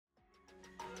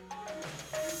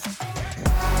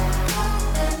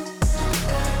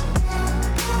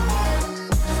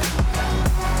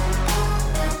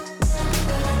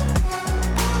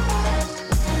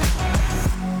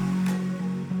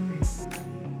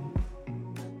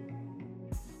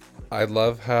I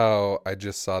love how I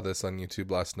just saw this on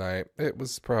YouTube last night. It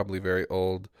was probably very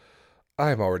old.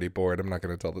 I'm already bored. I'm not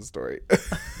going to tell the story.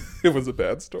 It was a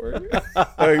bad story.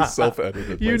 I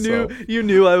self-edited myself. You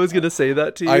knew I was gonna say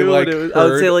that to you. I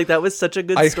would say like that was such a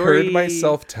good story. I heard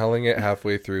myself telling it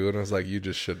halfway through, and I was like, "You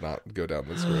just should not go down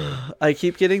this road." I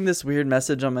keep getting this weird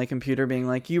message on my computer being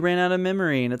like, "You ran out of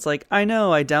memory," and it's like, I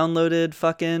know. I downloaded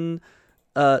fucking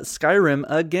Skyrim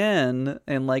again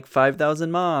and like 5,000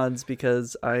 mods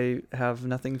because I have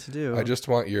nothing to do. I just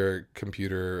want your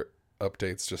computer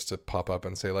updates just to pop up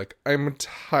and say like, "I'm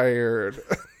tired."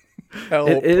 Help.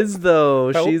 It is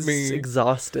though. Help She's me.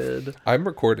 exhausted. I'm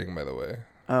recording, by the way.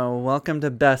 Oh, welcome to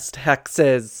Best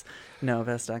Hexes. No,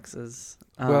 Best Hexes.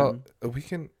 Well, we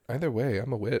can either way.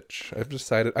 I'm a witch. I've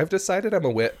decided I'm a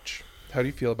witch. How do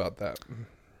you feel about that?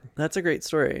 That's a great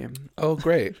story. Oh,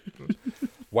 great.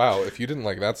 Wow, if you didn't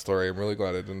like that story, I'm really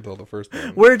glad I didn't tell the first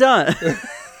one. We're done.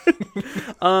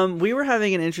 We were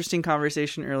having an interesting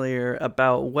conversation earlier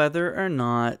about whether or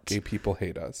not Gay people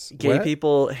hate us. gay What?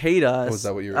 people hate us. Oh, is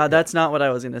that what you were... That's not what I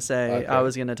was going to say. Okay. I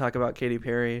was going to talk about Katy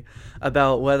Perry,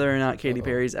 about whether or not Katy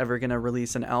Perry's ever going to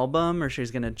release an album or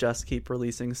she's going to just keep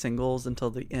releasing singles until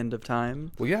the end of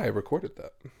time. Well, yeah, I recorded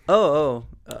that. Oh.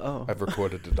 I've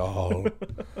recorded it all.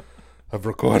 I've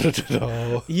recorded it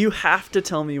all. You have to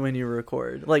tell me when you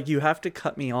record. Like, you have to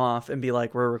cut me off and be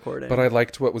like, we're recording. But I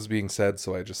liked what was being said,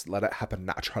 so I just let it happen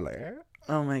naturally.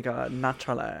 Oh my God,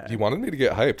 naturally. You wanted me to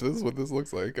get hyped. This is what this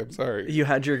looks like. I'm sorry. You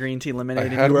had your green tea I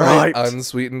lemonade had and you were my hyped.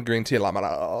 unsweetened green tea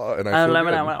lamina, and I feel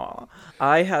good.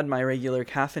 I had my regular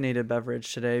caffeinated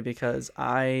beverage today because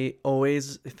I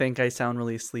always think I sound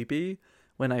really sleepy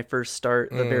when I first start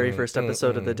the very first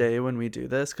episode of the day when we do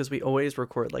this, because we always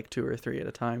record like 2 or 3 at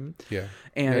a time. Yeah.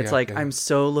 And Yeah, it's yeah, like yeah. I'm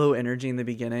so low energy in the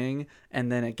beginning,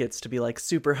 and then it gets to be like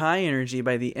super high energy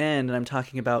by the end, and I'm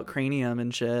talking about cranium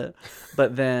and shit.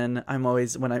 But then I'm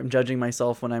always, when I'm judging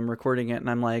myself when I'm recording it, and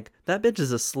I'm like, that bitch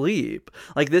is asleep.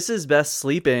 Like, this is Best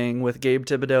Sleeping with Gabe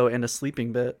Thibodeau and a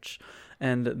sleeping bitch.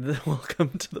 And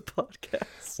welcome to the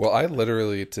podcast. Well, I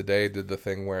literally today did the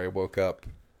thing where I woke up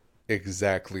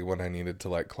exactly when I needed to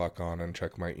like clock on and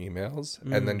check my emails,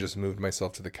 and then just moved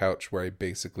myself to the couch where I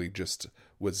basically just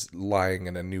was lying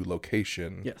in a new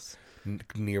location. Yes.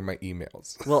 Near my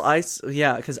emails. Well,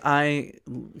 because I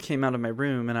came out of my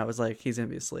room and I was like, he's going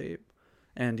to be asleep.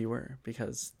 And you were,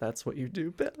 because that's what you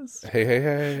do best.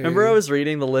 Hey. Remember I was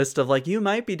reading the list of like, you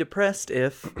might be depressed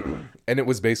if... And it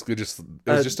was basically just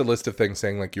a list of things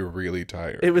saying like you're really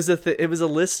tired. It was a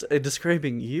list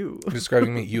describing you.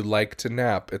 Describing me, you like to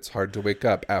nap. It's hard to wake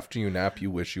up. After you nap,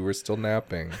 you wish you were still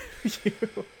napping.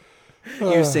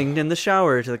 You sing in the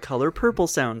shower to the Color Purple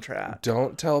soundtrack.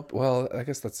 Don't tell... Well, I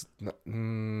guess that's...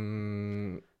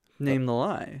 Name the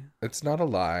lie. It's not a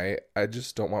lie. I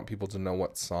just don't want people to know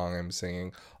what song I'm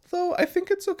singing. Although I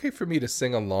think it's okay for me to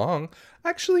sing along.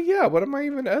 Actually, yeah, what am I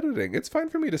even editing? It's fine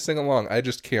for me to sing along. I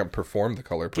just can't perform The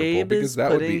Color Purple Gabe because is that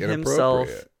would be putting himself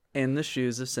inappropriate. in the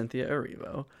shoes of Cynthia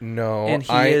Erivo. No, And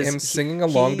I am singing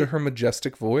along to her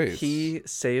majestic voice. He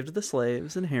saved the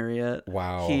slaves in Harriet.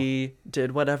 Wow. He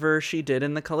did whatever she did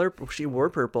in The Color. She wore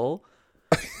purple.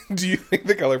 Do you think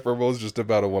The Color Purple is just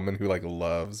about a woman who like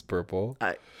loves purple?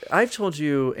 I've told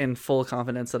you in full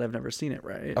confidence that I've never seen it,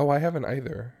 right? Oh, I haven't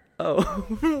either. Oh,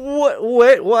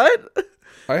 what?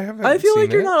 I haven't. I feel seen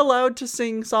like you're it. not allowed to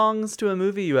sing songs to a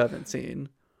movie you haven't seen.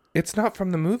 It's not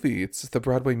from the movie. It's the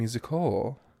Broadway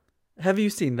musical. Have you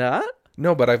seen that?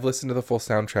 No, but I've listened to the full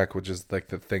soundtrack, which is like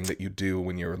the thing that you do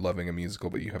when you're loving a musical,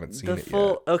 but you haven't seen it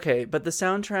yet. Okay, but the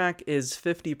soundtrack is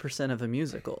 50% of a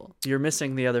musical. You're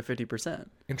missing the other 50%.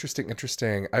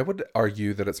 Interesting. I would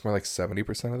argue that it's more like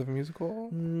 70% of the musical.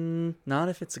 Not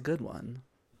if it's a good one.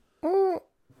 Oh,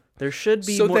 There should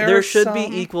be So more, there there are should be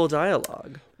some- equal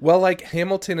dialogue. well, like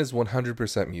Hamilton is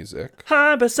 100% music.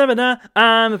 Hi, Bessemina,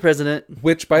 I'm the president.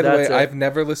 Which, by the way, That's it. I've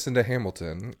never listened to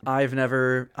Hamilton I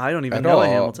don't even at know all a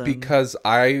Hamilton. because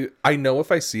I know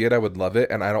if I see it, I would love it,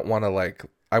 and I don't want to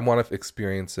I want to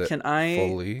experience it Can I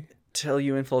fully. tell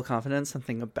you in full confidence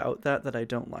something about that I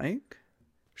don't like?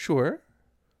 Sure.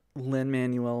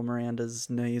 Lin-Manuel Miranda's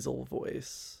nasal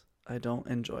voice. I don't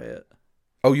enjoy it.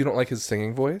 Oh, you don't like his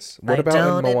singing voice? What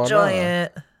about in Moana?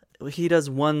 He does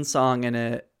one song in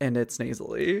it, and it's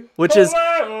nasally,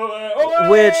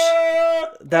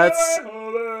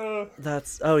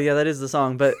 that's oh yeah, that is the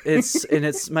song, but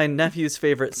it's my nephew's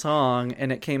favorite song,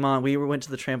 and it came on. We went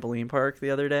to the trampoline park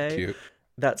the other day. Cute.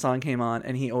 That song came on,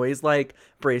 and he always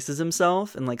braces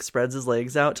himself and spreads his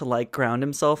legs out to ground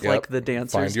himself Yep. like the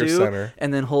dancers Find your do, center.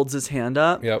 and then holds his hand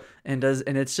up. Yep. And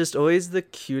it's just always the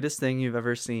cutest thing you've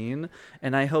ever seen,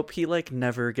 and I hope he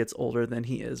never gets older than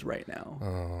he is right now.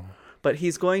 Oh. but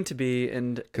he's going to be,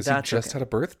 and Because he just had a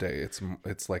birthday.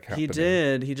 It's like happening. He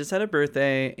did. He just had a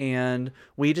birthday, and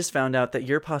we just found out that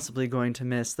you're possibly going to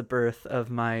miss the birth of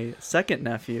my second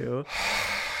nephew.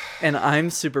 And I'm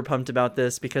super pumped about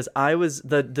this because I was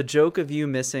the joke of you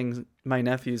missing my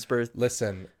nephew's birth.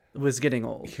 Listen, was getting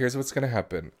old. Here's what's going to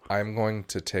happen. I'm going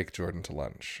to take Jordan to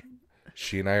lunch.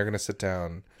 She and I are going to sit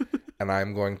down, and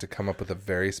I'm going to come up with a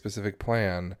very specific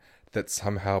plan that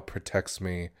somehow protects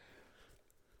me,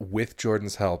 with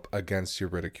Jordan's help, against your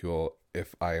ridicule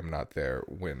if I am not there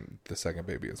when the second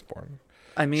baby is born.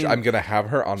 I mean, I'm going to have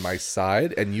her on my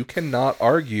side, and you cannot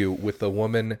argue with the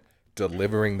woman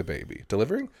delivering the baby.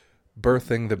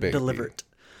 Birthing the baby. Delivered.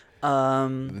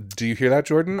 Do you hear that,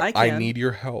 Jordan? I need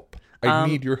your help. I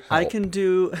need your help. I can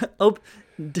do... Oh,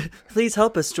 please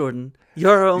help us, Jordan.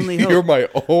 You're our only hope. You're my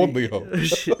only hope.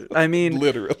 I mean...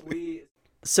 Literally.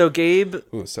 So Gabe...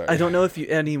 Ooh, sorry. I don't know if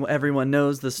everyone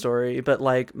knows the story, but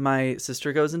like my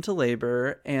sister goes into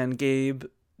labor and Gabe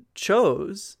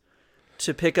chose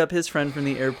to pick up his friend from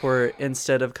the airport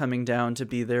instead of coming down to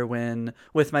be there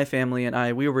with my family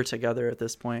and we were together at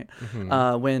this point,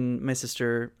 when my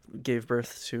sister gave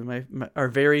birth to our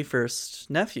very first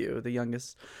nephew, the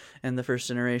youngest and the first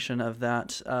generation of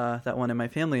that one in my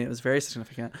family. It was very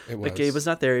significant. But Gabe was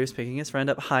not there. He was picking his friend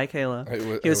up. Hi,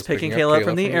 Kayla. He was picking Kayla up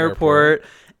from the airport.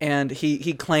 And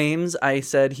he claims I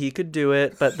said he could do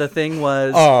it, but the thing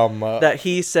was that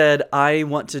he said, I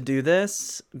want to do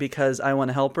this because I want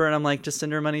to help her. And I'm like, just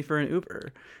send her money for an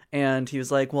Uber. And he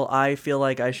was like, well, I feel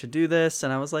like I should do this.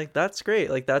 And I was like, that's great.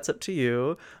 Like, that's up to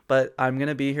you. But I'm going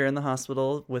to be here in the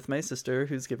hospital with my sister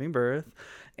who's giving birth.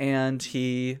 And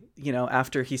he,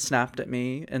 after he snapped at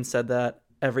me and said that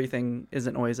everything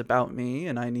isn't always about me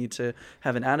and I need to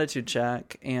have an attitude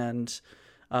check and...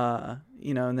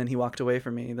 and then he walked away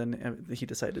from me. Then he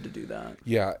decided to do that.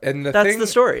 Yeah, and that's the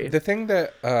story. The thing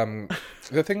that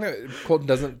Colton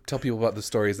doesn't tell people about the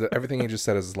story is that everything he just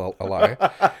said is a lie,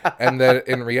 and that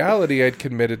in reality, I'd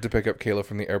committed to pick up Kayla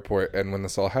from the airport. And when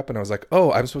this all happened, I was like,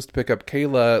 "Oh, I'm supposed to pick up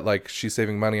Kayla. Like she's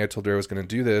saving money. I told her I was going to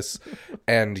do this,"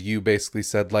 and you basically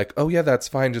said like, "Oh yeah, that's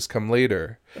fine. Just come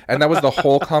later." And that was the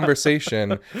whole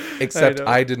conversation, except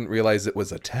I didn't realize it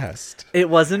was a test. It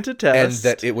wasn't a test, and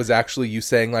that it was actually you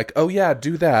saying like, "Oh yeah,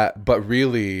 do that," but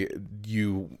really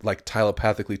you like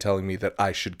telepathically telling me that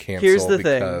I should cancel. Here's the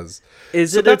because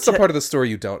thing. That's the part of the story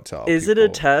you don't tell. Is it a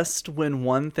test when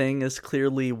one thing is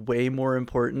clearly way more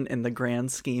important in the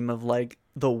grand scheme of like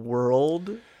the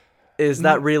world? Is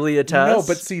that really a test? No,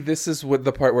 but see, this is what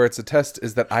the part where it's a test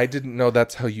is that I didn't know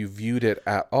that's how you viewed it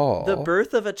at all. The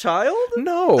birth of a child?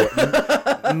 No.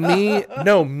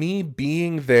 me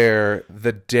being there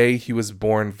the day he was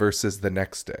born versus the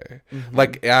next day. Mm-hmm.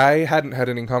 Like, I hadn't had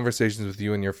any conversations with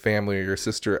you and your family or your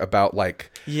sister about,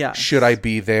 like, should I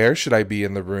be there? Should I be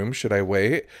in the room? Should I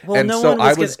wait? Well, and so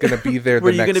I was going to be there the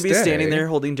next day. Were you going to be standing there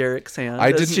holding Derek's hand?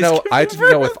 I didn't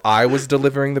know if I was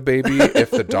delivering the baby,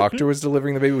 if the doctor was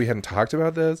delivering the baby. We hadn't talked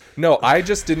about this. No, I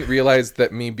just didn't realize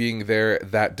that me being there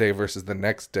that day versus the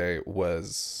next day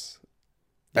was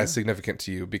as significant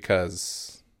to you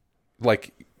because,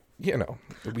 like,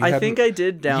 I think I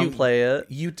did downplay it.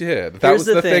 You did. That was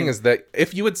the thing is that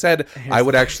if you had said, I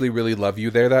would actually really love you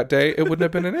there that day, it wouldn't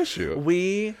have been an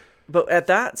issue. But at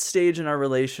that stage in our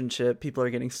relationship, people are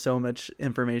getting so much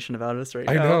information about us right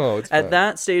now. I know. It's fun. At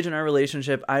that stage in our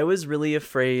relationship, I was really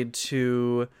afraid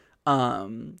to...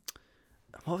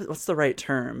 what's the right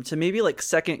term? To maybe like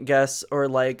second guess or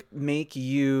like make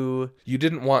you... You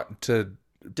didn't want to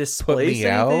displace put me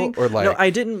anything? Out or like... No, I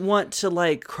didn't want to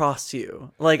like cross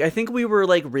you. Like, I think we were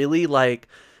like really like...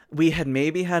 We had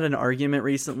maybe had an argument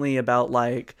recently about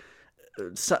like...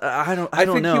 So, I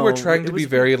don't know. You were trying to be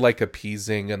very like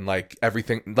appeasing and like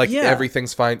everything,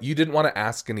 everything's fine. You didn't want to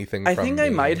ask anything. I think I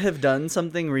might have done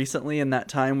something recently in that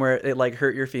time where it like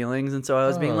hurt your feelings, and so I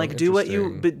was being like,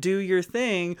 do your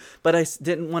thing, but I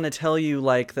didn't want to tell you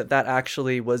like that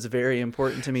actually was very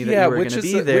important to me that you were going to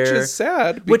be there, which is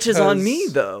sad. Which is on me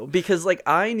though, because like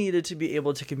I needed to be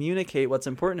able to communicate what's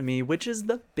important to me, which is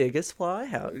the biggest flaw I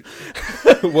have.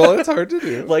 Well, it's hard to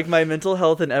do. Like my mental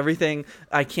health and everything,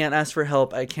 I can't ask for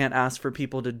help. I can't ask for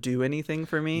people to do anything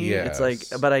for me. Yes. It's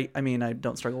like, but I mean, I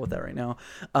don't struggle with that right now.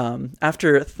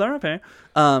 After therapy,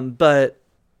 but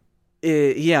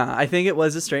I think it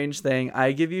was a strange thing.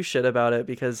 I give you shit about it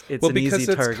because it's an easy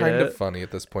target. It's kind of funny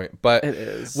at this point, but it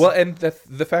is. Well, and the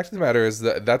fact of the matter is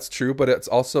that that's true, but it's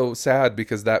also sad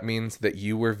because that means that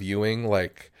you were viewing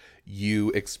like you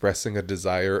expressing a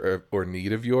desire or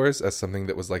need of yours as something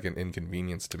that was like an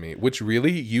inconvenience to me, which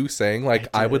really you saying like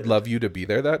I would love you to be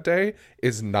there that day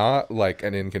is not like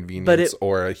an inconvenience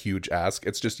or a huge ask.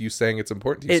 It's just you saying it's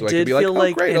important to you, so I can be like, oh,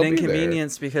 like great, an I'll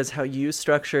inconvenience because how you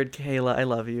structured Kayla, I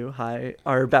love you, hi,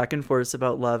 our back and forth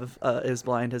about Love is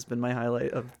Blind has been my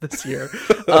highlight of this year.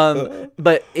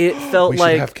 But it felt we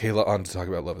like should have Kayla on to talk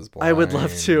about Love is Blind. I would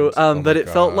love to, Oh but my it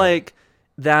felt God. like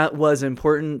that was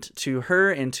important to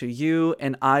her and to you,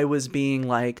 and I was being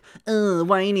like,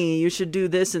 whiny, you should do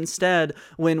this instead,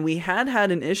 when we had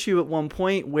an issue at one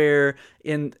point where,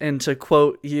 and to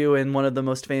quote you in one of the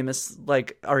most famous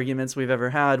like arguments we've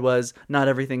ever had, was not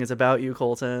everything is about you,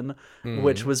 Colton,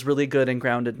 which was really good and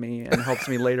grounded me and helped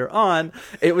me later on.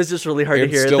 It was just really hard to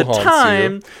hear at the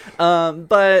time,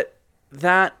 but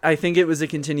that, I think it was a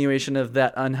continuation of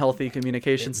that unhealthy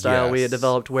communication style we had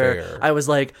developed, where I was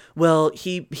like, well,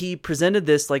 he presented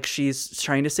this like she's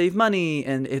trying to save money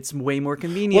and it's way more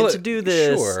convenient to do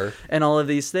this and all of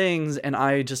these things, and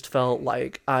I just felt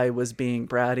like I was being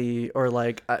bratty or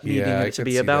like needing it to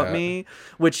be about me,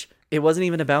 which it wasn't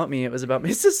even about me. It was about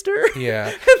my sister.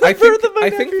 Yeah. I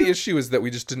think the issue is that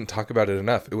we just didn't talk about it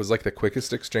enough. It was like the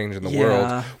quickest exchange in the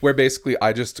world, where basically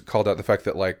I just called out the fact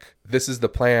that like, this is the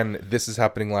plan. This is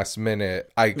happening last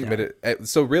minute. I committed.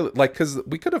 So really, like, because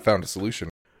we could have found a solution.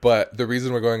 But the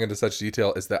reason we're going into such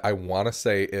detail is that I want to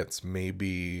say it's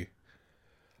maybe,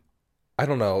 I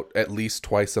don't know, at least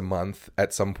twice a month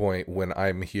at some point when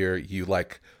I'm here, you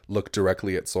like look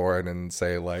directly at Soren and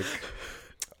say like,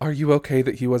 are you okay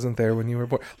that he wasn't there when you were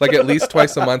born? Like at least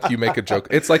twice a month you make a joke.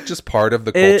 It's like just part of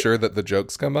the culture that the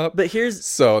jokes come up. But here's,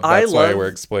 so that's why we're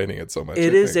explaining it so much.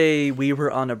 It is a we were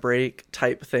on a break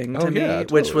type thing to me,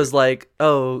 which was like,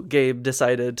 oh, Gabe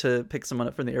decided to pick someone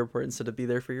up from the airport instead of be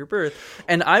there for your birth.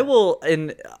 And I will,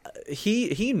 and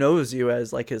he knows you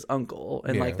as like his uncle,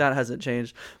 and like that hasn't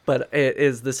changed. But it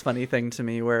is this funny thing to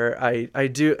me where I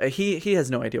do, he has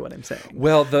no idea what I'm saying.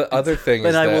 Well, the other thing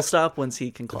is I will stop once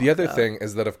he can clock the other thing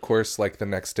is that, of course, like the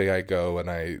next day I go and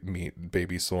I meet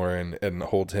baby Soren and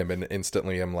hold him, and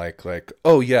instantly I'm like,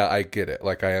 oh yeah, I get it.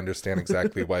 Like I understand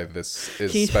exactly why this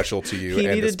is special to you. He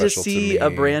and needed to see a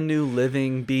brand new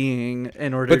living being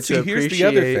in order to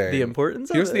appreciate the importance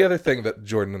of it. Here's the other thing that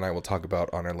Jordan and I will talk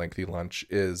about on our lengthy lunch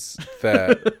is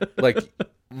that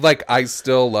like I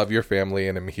still love your family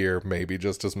and am here maybe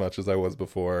just as much as I was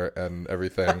before and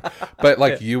everything. But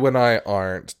like you and I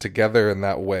aren't together in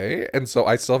that way. And so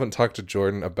I still haven't talked to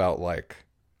Jordan about like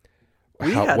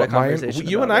you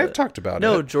and I have talked about it.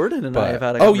 No, Jordan and I have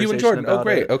had a conversation. Oh, you and Jordan. Oh,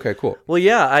 great. It. Okay, cool. Well,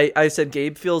 yeah, I said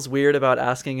Gabe feels weird about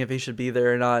asking if he should be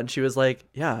there or not, and she was like,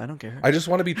 "Yeah, I don't care. I just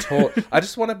want to be told. I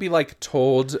just want to be like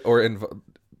told or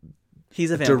he's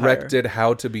a vampire. Directed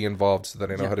how to be involved so that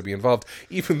I know how to be involved,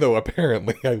 even though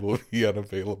apparently I will be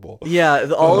unavailable.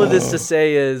 Yeah, all of this to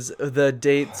say is the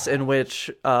dates in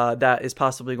which that is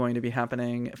possibly going to be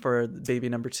happening for baby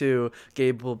number 2,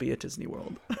 Gabe will be at Disney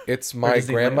World. It's my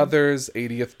grandmother's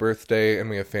 80th birthday, and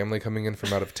we have family coming in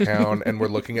from out of town, and we're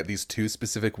looking at these 2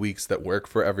 specific weeks that work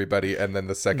for everybody, and then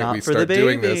the second we start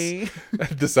doing this,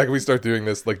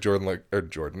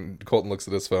 like Colton looks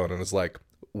at his phone and is like,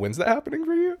 when's that happening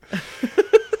for you?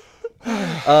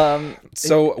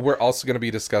 So we're also going to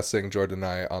be discussing, Jordan and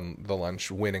I, on the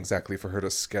lunch when exactly for her to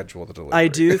schedule the delivery. I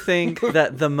do think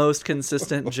that the most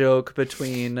consistent joke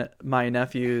between my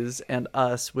nephews and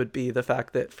us would be the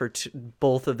fact that for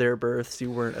both of their births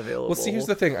you weren't available. Well, see, here's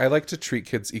the thing. I like to treat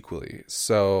kids equally,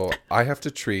 so I have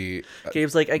to treat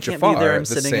Gabe's like, I can't Jafar be there, I'm the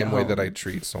sitting same at way home. that I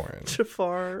treat Soren.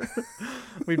 Jafar.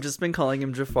 We've just been calling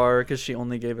him Jafar because she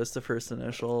only gave us the first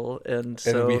initial, and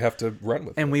we have to run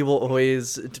with it. And we will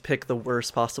always pick the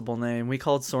worst possible name. We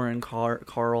called Soren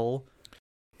Carl.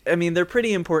 I mean, they're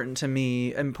pretty important to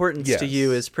me. Importance to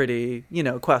you is pretty,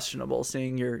 questionable,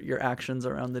 seeing your actions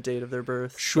around the date of their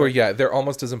birth. Sure, yeah. They're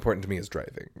almost as important to me as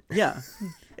driving. Yeah.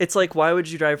 It's like, why would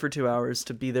you drive for 2 hours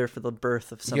to be there for the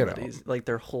birth of somebody's, like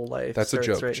their whole life? That's a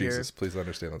joke, right Jesus. Here. Please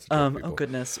understand that's a joke, people. Oh,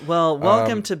 goodness. Well,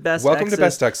 welcome to Best Welcome Exes. to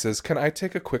Best Exes. Can I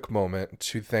take a quick moment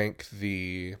to thank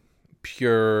the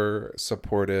pure,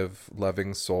 supportive,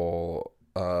 loving soul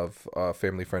of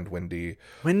family friend Wendy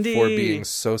for being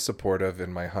so supportive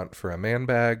in my hunt for a man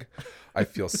bag. I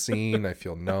feel seen, I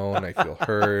feel known, I feel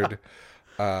heard.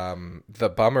 The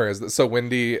bummer is that so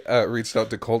Wendy reached out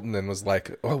to Colton and was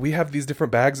like, "Oh, we have these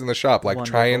different bags in the shop, like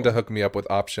trying to hook me up with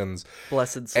options."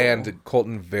 Blessed soul. And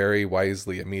Colton very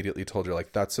wisely immediately told her,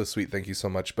 like, "That's so sweet, thank you so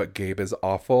much, but Gabe is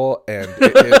awful, and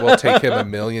it will take him a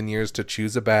million years to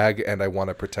choose a bag, and I want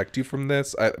to protect you from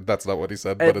this." That's not what he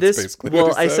said, but it's basically what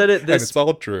he said. I said it this, and it's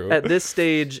all true. At this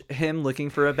stage, him looking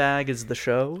for a bag is the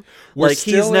show. We're like,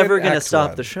 he's still never in going to Act stop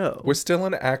One. the show. We're still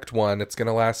in Act 1. It's going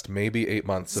to last maybe 8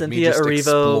 months of me Cynthia just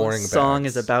exploring Erivo's song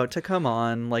bags. is about to come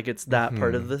on. Like, it's that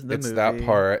part of the movie. It's that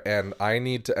part, and I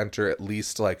need to enter at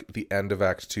least like the end of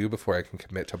Act 2 before I can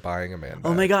commit to buying a man bag.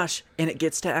 Oh my gosh. And it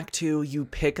gets to Act 2, you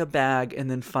pick a bag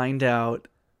and then find out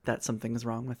that something's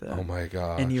wrong with it. Oh my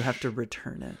gosh. And you have to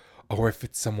return it. Or if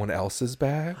it's someone else's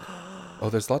bag. Oh,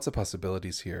 there's lots of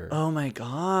possibilities here. Oh my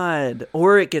god.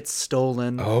 Or it gets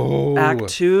stolen. Oh. Act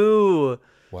 2.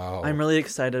 Wow. I'm really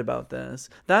excited about this.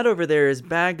 That over there is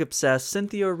bag obsessed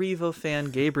Cynthia Erivo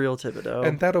fan Gabriel Thibodeau.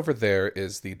 And that over there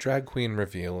is the drag queen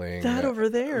revealing. That over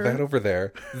there. That over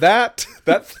there. That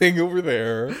thing over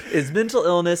there is mental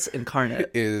illness incarnate.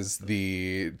 Is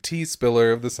the tea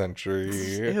spiller of the century.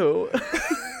 Ew.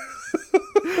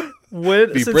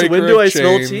 Since when do I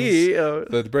spill tea? Oh.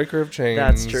 The breaker of chains.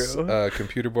 That's true.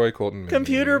 Computer boy Colton.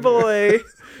 Computer boy.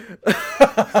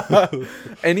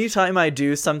 Anytime I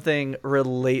do something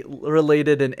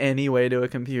related in any way to a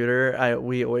computer,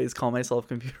 we always call myself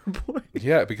Computer Boy.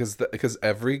 Yeah, because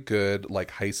every good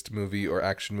like heist movie or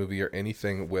action movie or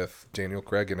anything with Daniel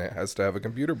Craig in it has to have a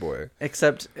computer boy.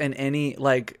 Except in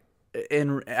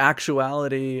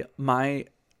actuality, my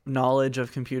knowledge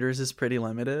of computers is pretty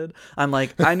limited. I'm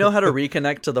like, I know how to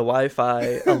reconnect to the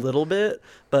Wi-Fi a little bit,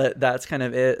 but that's kind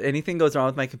of it. Anything goes wrong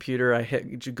with my computer, I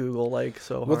hit Google like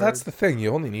so hard. Well, that's the thing.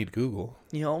 You only need Google.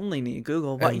 You only need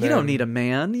Google. But you don't need a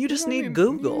man. You just need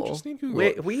Google. You just need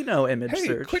Google. We know image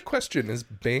search. Quick question. Is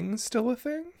Bing still a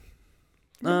thing?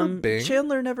 Bing?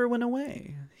 Chandler never went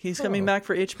away. He's coming back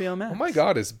for HBO Max. Oh my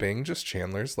god, is Bing just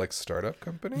Chandler's like startup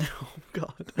company? Oh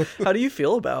god. How do you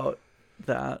feel about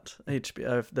that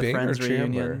HBO the Bing Friends or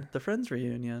reunion? Chandler? The Friends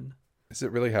reunion. Is it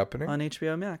really happening on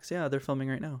HBO Max? Yeah, they're filming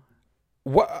right now.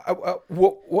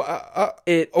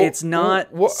 It's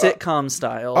not sitcom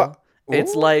style.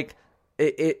 It's like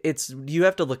it's you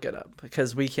have to look it up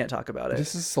because we can't talk about it.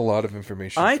 This is a lot of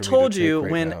information. I told you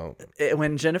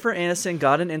when Jennifer Aniston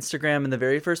got an Instagram and the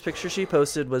very first picture she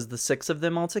posted was the 6 of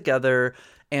them all together,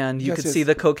 and you could see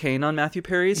the cocaine on Matthew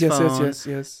Perry's phone.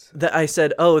 Yes. That I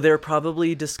said, oh, they're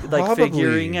probably just like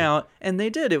figuring out, and they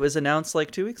did. It was announced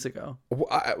like 2 weeks ago.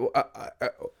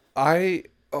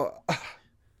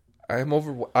 I'm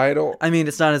over. I don't. I mean,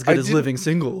 it's not as good as Living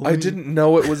Single. I didn't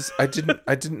know it was. I didn't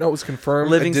know it was confirmed.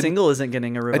 Living Single isn't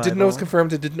getting a revival. I didn't know it was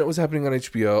confirmed. I didn't know it was happening on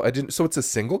HBO. I didn't. So it's a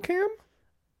single cam.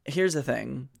 Here's the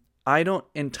thing. I don't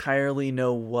entirely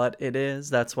know what it is.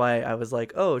 That's why I was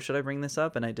like, oh, should I bring this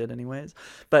up? And I did anyways.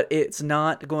 But it's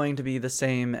not going to be the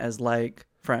same as like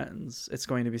Friends. It's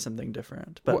going to be something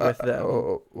different. But with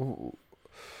them.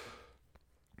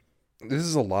 This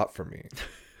is a lot for me.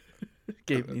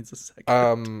 Gabe needs a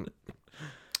second.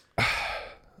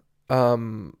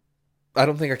 I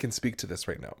don't think I can speak to this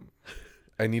right now.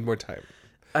 I need more time.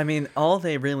 I mean, all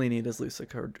they really need is Lisa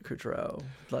Kudrow.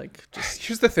 Like, just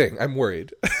here's the thing. I'm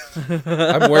worried.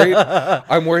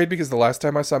 I'm worried because the last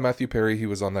time I saw Matthew Perry, he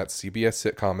was on that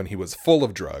CBS sitcom and he was full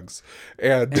of drugs.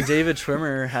 And David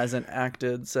Schwimmer hasn't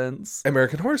acted since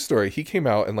American Horror Story. He came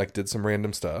out and like did some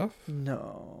random stuff.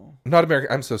 No, not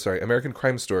American. I'm so sorry. American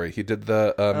Crime Story. He did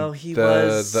the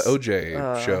the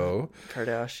OJ show.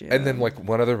 Kardashian. And then like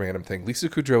one other random thing. Lisa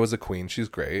Kudrow is a queen. She's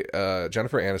great.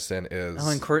 Jennifer Aniston is. Oh,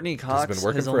 and Courtney Cox has been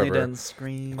working has forever. only done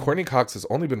Scream. Courtney Cox has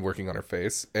only been working on her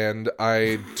face, and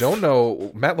I don't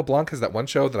know. Matt LeBlanc has that one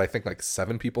show that I think like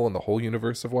 7 people in the whole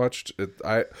universe have watched.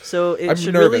 I'm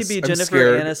should nervous. Really be I'm Jennifer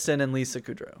scared. Aniston and Lisa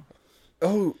Kudrow.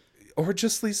 Oh, or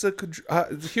just Lisa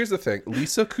Kudrow. Here's the thing: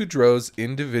 Lisa Kudrow's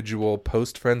individual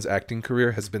post-Friends acting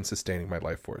career has been sustaining my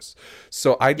life force.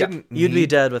 So I didn't. You'd be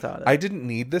dead without it. I didn't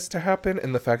need this to happen,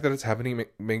 and the fact that it's happening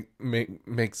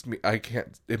makes me. I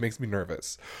can't. It makes me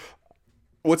nervous.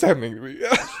 What's happening to me?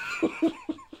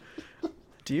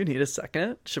 Do you need a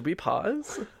second? Should we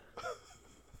pause?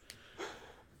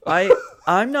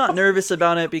 I'm not nervous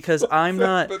about it because I'm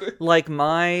not happening? Like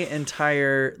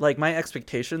my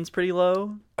expectation's pretty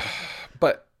low.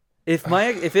 But if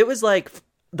it was like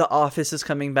The Office is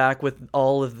coming back with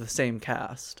all of the same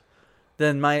cast,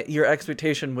 then your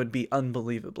expectation would be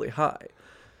unbelievably high.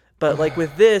 But like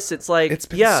with this, it's like it's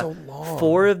been so long.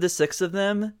 4 of the 6 of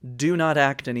them do not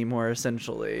act anymore,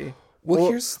 essentially.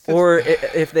 Well,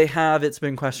 if they have, it's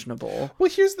been questionable.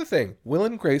 Well, here's the thing: Will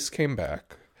and Grace came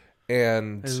back,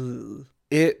 and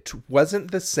It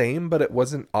wasn't the same, but it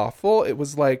wasn't awful. It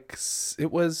was like,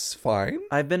 it was fine.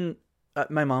 I've been,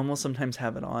 my mom will sometimes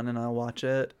have it on and I'll watch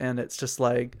it. And it's just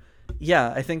like,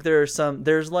 yeah, I think there's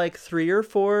like 3 or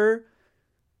 4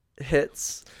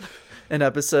 hits an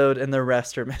episode and the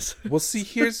rest are misses. Well, see,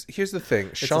 here's the thing.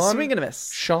 It's a swing and a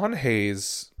miss. Sean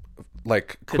Hayes,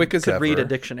 like, quick as could ever. read a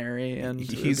dictionary and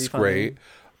He's it'd be great.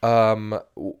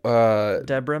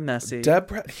 Deborah Messy.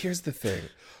 Here's the thing.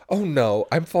 Oh no,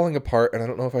 I'm falling apart and I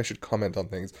don't know if I should comment on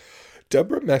things.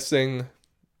 Deborah Messing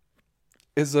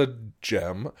is a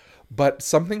gem, but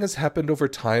something has happened over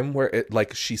time where it,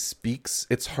 like, she speaks,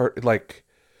 it's hard, like,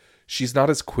 she's not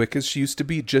as quick as she used to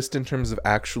be, just in terms of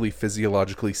actually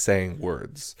physiologically saying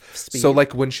words. Speed. So,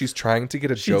 like, when she's trying to get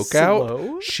a joke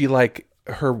slow? out, she, like,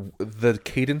 the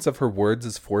cadence of her words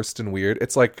is forced and weird.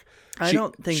 It's like, I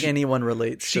don't think anyone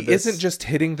relates she to this. isn't just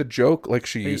hitting the joke like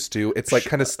she used to. It's like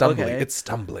kind of stumbling. Okay. It's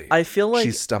stumbling. I feel like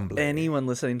she's stumbling. anyone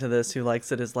listening to this who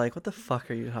likes it is like, what the fuck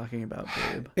are you talking about,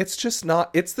 Gabe? It's just not.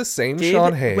 It's the same Gabe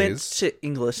Sean Hayes. went to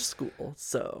English school,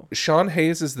 so Sean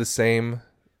Hayes is the same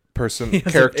person,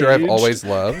 hasn't character I've aged. always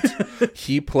loved.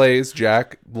 He plays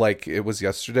Jack like it was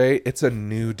yesterday. It's a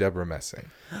new Deborah Messing.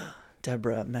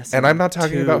 Deborah Messing. And I'm not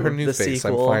talking 2, about her new the face.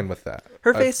 sequel. I'm fine with that.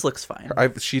 Her face looks fine.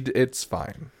 It's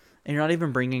fine. And you're not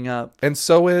even bringing up And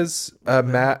so is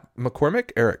Matt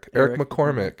McCormick. Eric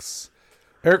McCormick's.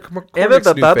 Eric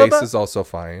McCormick's new face is also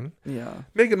fine. Yeah.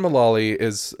 Megan Mullally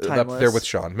is up Timeless. there with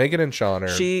Sean. Megan and Sean are...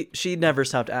 She never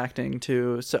stopped acting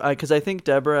too. So because I think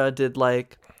Deborah did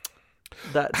like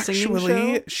that singing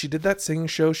show. She did that singing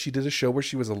show. She did a show where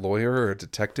she was a lawyer or a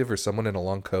detective or someone in a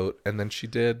long coat. And then she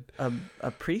did...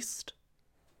 A priest?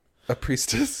 A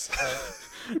priestess.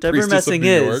 Deborah Priestess of Messing New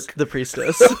is York. the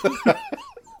priestess.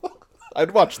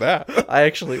 I'd watch that. I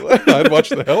actually would. I'd watch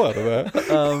the hell out of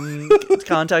that.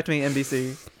 Contact me,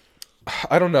 NBC.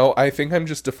 I don't know. I think I'm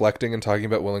just deflecting and talking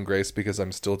about Will and Grace because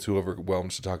I'm still too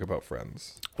overwhelmed to talk about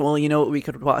Friends. Well, you know what we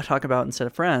could talk about instead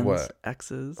of Friends? What?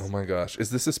 Exes. Oh my gosh. Is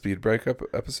this a speed breakup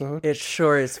episode? It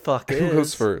sure as fuck is. Who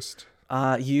goes first?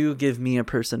 You give me a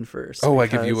person first. Oh, I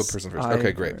give you a because person first. I Okay,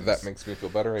 am great. first. That makes me feel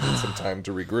better. I need some time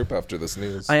to regroup after this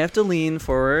news. I have to lean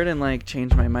forward and like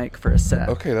change my mic for a sec.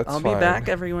 Okay, that's I'll fine. be back,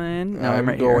 everyone. No, I'm I'm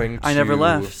right going here. I never to-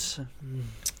 left.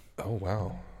 Oh,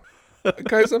 wow.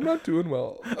 Guys, I'm not doing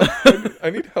well. I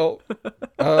need help.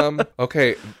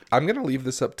 Okay, I'm going to leave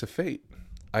this up to fate.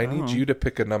 I need you to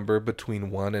pick a number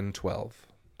between 1 and 12.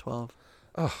 12.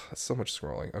 Oh, that's so much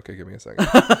scrolling. Okay, give me a second.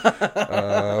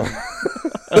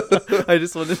 I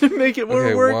just wanted to make it more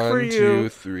Okay, work 1, for you. 2,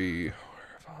 3, 4,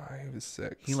 5,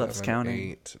 6, He loves 7,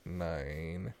 counting. 8,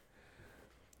 9,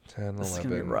 10, This is gonna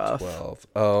be 11, rough. 12.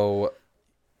 Oh,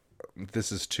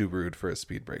 this is too rude for a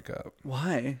speed breakup.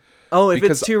 Why? Oh, if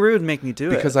Because- it's too rude, make me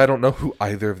do it. Because I don't know who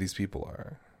either of these people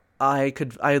are. I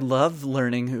love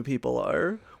learning who people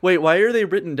are. Wait, why are they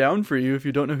written down for you if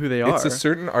you don't know who they are? It's a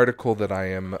certain article that I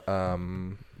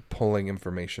am pulling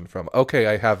information from. Okay,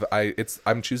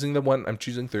 I'm choosing the one. I'm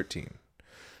choosing 13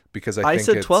 because I think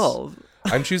said it's 12.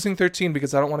 I'm choosing 13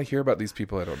 because I don't want to hear about these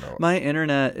people I don't know. My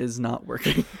internet is not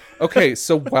working. Okay,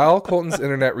 so while Colton's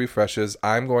internet refreshes,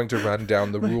 I'm going to run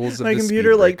down the rules of My the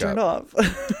computer speed like breakup. turned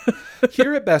off.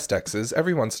 Here at Best Exes,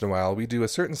 every once in a while, we do a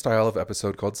certain style of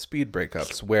episode called speed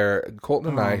breakups, where Colton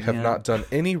and I have man. not done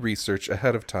any research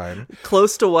ahead of time.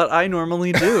 Close to what I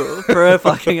normally do for a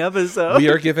fucking episode. We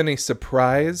are given a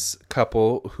surprise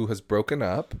couple who has broken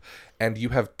up, and you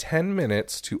have 10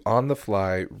 minutes to, on the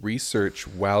fly, research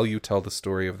while you tell the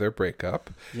story of their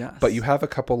breakup. Yes. But you have a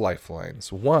couple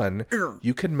lifelines. One,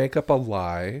 you can make up a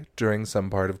lie during some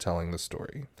part of telling the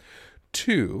story.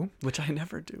 2, Which I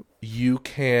never do. you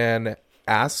can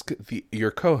ask your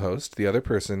co-host, the other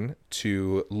person,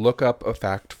 to look up a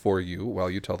fact for you while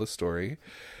you tell the story.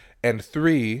 And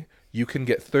 3, you can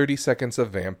get 30 seconds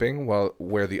of vamping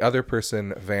where the other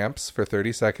person vamps for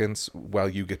 30 seconds while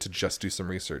you get to just do some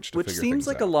research to Which figure seems things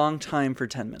like out. a long time for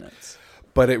 10 minutes.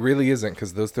 But it really isn't,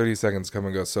 because those 30 seconds come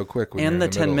and go so quick. When And you're the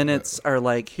in 10 middle of minutes it. are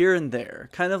like here and there.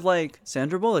 Kind of like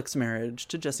Sandra Bullock's marriage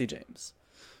to Jesse James.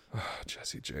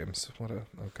 Jesse James.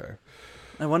 Okay.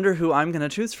 I wonder who I'm going to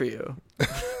choose for you.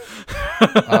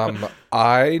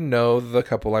 I know the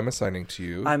couple I'm assigning to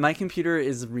you. My computer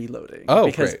is reloading. Oh,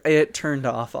 because great. it turned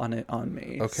off on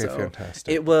me. Okay, so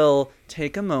fantastic. It will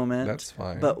take a moment. That's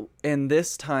fine. But in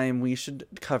this time, we should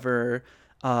cover.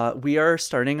 We are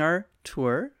starting our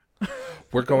tour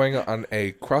We're going on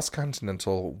a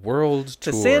cross-continental world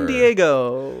to tour San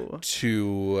Diego.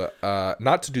 to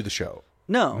not to do the show.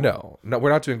 No, we're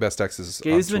not doing best exes.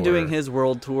 Gabe's on been tour. doing his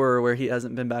world tour where he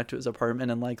hasn't been back to his apartment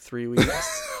in like 3 weeks.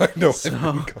 I know, I've been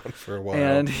gone for a while.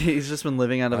 And he's just been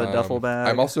living out of a duffel bag.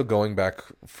 I'm also going back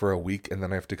for a week, and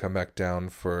then I have to come back down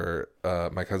for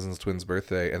my cousin's twin's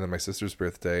birthday, and then my sister's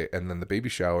birthday, and then the baby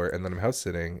shower, and then I'm house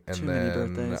sitting, and Too many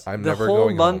then birthdays. I'm the never whole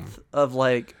going month home. of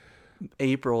like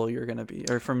April you're gonna be,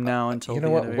 or from now until You the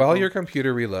know end what? of While April. your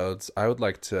computer reloads, I would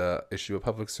like to issue a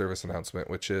public service announcement,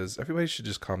 which is everybody should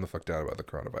just calm the fuck down about the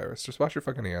coronavirus. Just wash your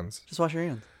fucking hands. Just wash your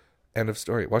hands. End of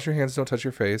story. Wash your hands. Don't touch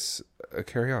your face.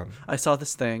 Carry on. I saw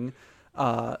this thing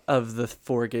of the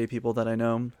 4 gay people that I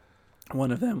know.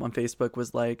 One of them on Facebook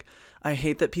was like, I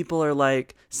hate that people are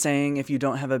like saying if you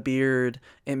don't have a beard,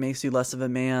 it makes you less of a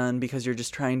man because you're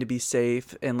just trying to be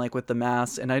safe and like with the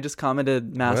masks. And I just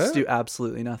commented, masks What? do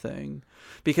absolutely nothing.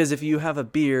 Because if you have a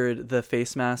beard, the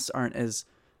face masks aren't as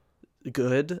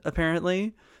good,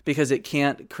 apparently, because it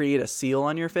can't create a seal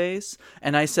on your face.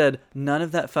 And I said, none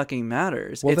of that fucking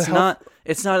matters. Well,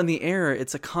 It's not in the air.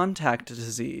 It's a contact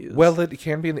disease. Well, it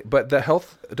can be, but the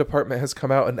health department has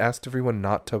come out and asked everyone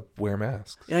not to wear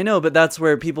masks. I know, but that's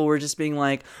where people were just being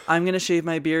like, I'm going to shave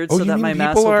my beard so you that mean my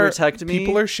mask people will are- protect me.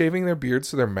 People are shaving their beards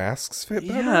so their masks fit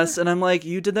better? Yes, and I'm like,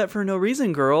 you did that for no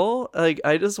reason, girl. Like,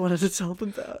 I just wanted to tell them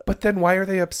that. But then why are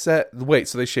they upset? Wait,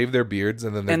 so they shave their beards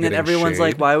and then they're And then getting everyone's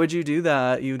like, shade? why would you do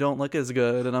that? You don't look as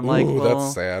good. And I'm like, Ooh, well,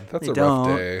 that's sad. That's they a rough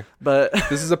don't. day. But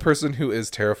This is a person who is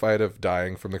terrified of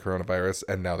dying from the coronavirus,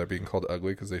 and now they're being called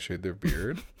ugly because they shaved their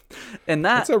beard. and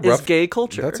that That's a is rough- gay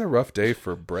culture. That's a rough day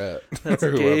for Brett. That's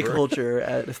or gay whoever. culture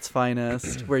at its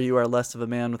finest, where you are less of a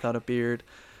man without a beard.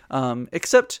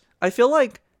 Except I feel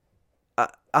like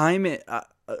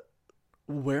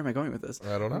where am I going with this?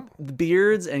 I don't know.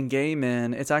 Beards and gay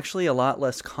men, it's actually a lot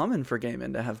less common for gay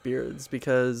men to have beards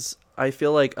because I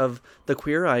feel like of the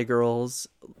Queer Eye girls,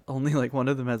 only like one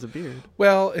of them has a beard.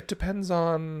 Well, it depends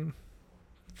on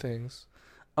things.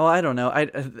 Oh, I don't know.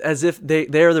 As if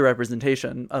they're the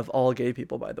representation of all gay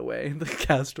people, by the way, the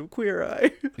cast of Queer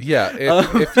Eye. Yeah,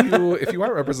 if you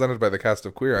aren't represented by the cast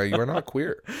of Queer Eye, you are not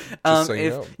queer. Just so you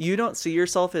If know. you don't see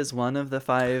yourself as one of the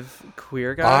 5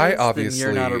 queer I guys, obviously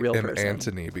then you're not a real am person.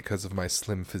 Anthony because of my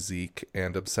slim physique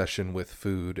and obsession with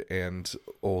food and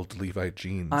old Levi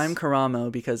jeans. I'm Karamo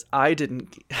because I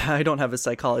don't have a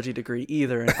psychology degree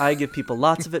either, and I give people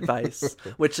lots of advice,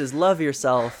 which is love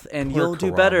yourself and Poor you'll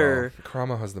do Karamo. Better.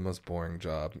 Karamo has the most boring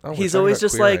job. Oh, we're He's talking always about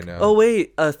just Queer Eye like, now. oh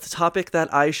wait, a topic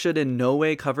that I should in no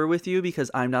way cover with you because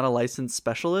I'm not a licensed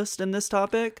specialist in this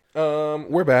topic.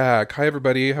 We're back. Hi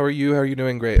everybody. How are you? How are you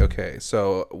doing? Great. Okay,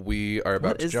 so we are about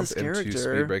What to is jump this into character?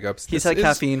 speed breakups. He's This had is-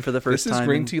 caffeine for the first This is time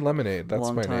green in tea lemonade. a That's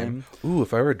long my time. name. Ooh,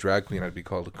 if I were a drag queen, I'd be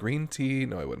called green tea.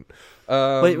 No, I wouldn't.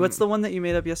 Wait, what's the one that you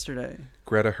made up yesterday?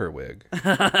 Greta Herwig.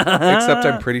 Except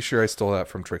I'm pretty sure I stole that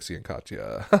from Trixie and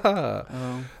Katya.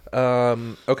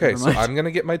 Okay, Never so mind. I'm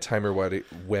gonna get my timer wetty.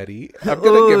 I'm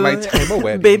gonna get my timer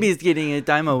wetty. Baby's getting a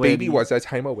dime away. Baby was a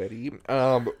timer wetty.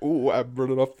 Ooh, I'm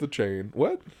running off the chain.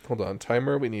 What? Hold on,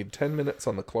 timer. We need 10 minutes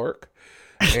on the clock.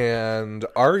 And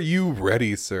are you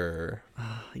ready, sir?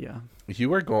 Yeah.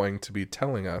 You are going to be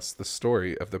telling us the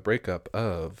story of the breakup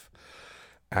of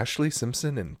Ashley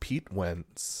Simpson and Pete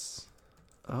Wentz.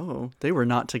 Oh, they were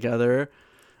not together.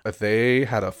 They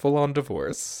had a full-on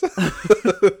divorce.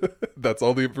 That's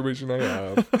all the information I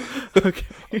have. Okay.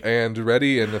 And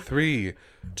ready in 3,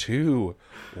 2,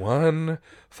 1,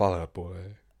 Fall Out Boy.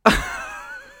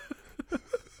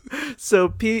 So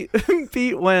Pete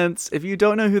Wentz, if you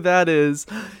don't know who that is,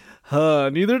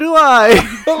 neither do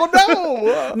I.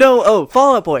 Oh no! No,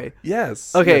 Fall Out Boy.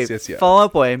 Yes. Okay, Yes. Fall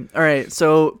Out Boy. All right,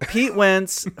 so Pete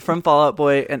Wentz from Fall Out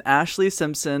Boy and Ashley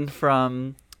Simpson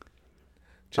from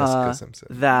Jessica Simpson.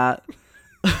 that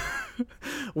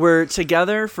were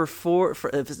together for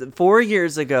 4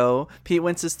 years ago. Pete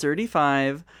Wentz is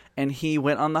 35, and he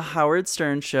went on the Howard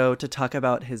Stern show to talk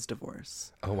about his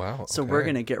divorce. Oh wow. So okay. we're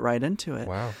going to get right into it.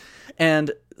 Wow.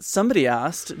 And somebody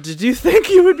asked, did you think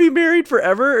you would be married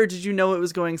forever, or did you know it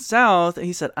was going south? And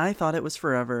he said, I thought it was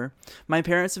forever. My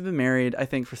parents have been married, I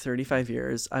think, for 35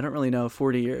 years. I don't really know,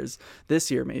 40 years. This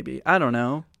year, maybe. I don't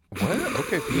know. What?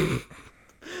 Okay, Pete.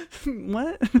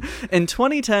 What? In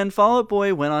 2010, Fall Out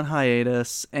Boy went on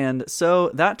hiatus, and so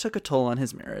that took a toll on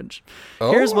his marriage.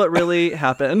 Oh? Here's what really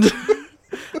happened.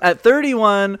 At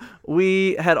 31,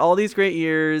 we had all these great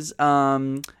years,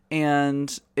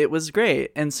 and it was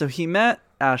great. And so he met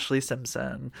Ashley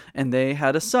Simpson, and they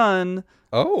had a son,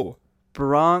 Oh.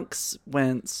 Bronx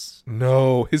Wentz.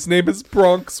 No, his name is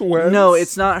Bronx Wentz. No,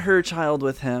 it's not her child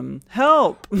with him.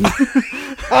 Help!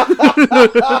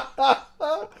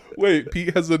 Wait,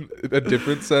 Pete has a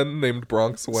different son named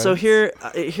Bronx Wentz. So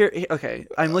okay.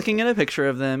 I'm looking at a picture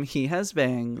of them. He has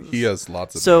bangs. He has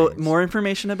lots of So bangs. more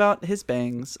information about his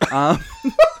bangs.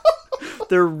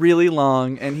 They're really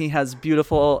long, and he has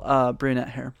beautiful brunette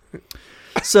hair.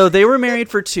 So they were married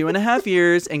for 2.5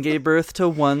 years and gave birth to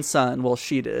one son. Well,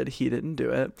 she did. He didn't do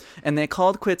it. And they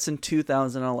called quits in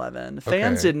 2011.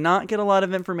 Fans Okay. did not get a lot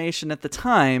of information at the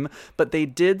time, but they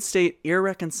did state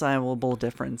irreconcilable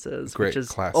differences, Great, which is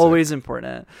classic. always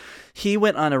important. He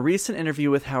went on a recent interview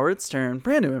with Howard Stern,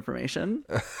 brand new information,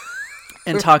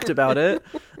 and talked about it.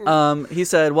 He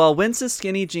said, while Wentz's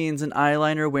skinny jeans and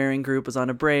eyeliner wearing group was on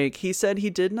a break, he said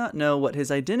he did not know what his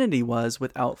identity was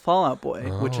without Fall Out Boy,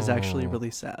 which is actually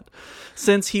really sad.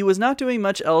 Since he was not doing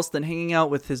much else than hanging out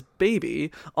with his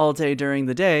baby all day during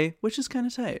the day, which is kind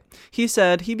of tight. He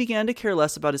said he began to care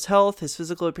less about his health, his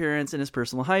physical appearance, and his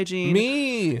personal hygiene.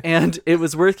 Me. And it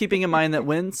was worth keeping in mind that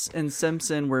Wentz and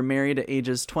Simpson were married at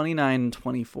ages 29 and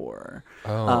 24. He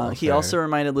okay. also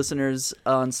reminded listeners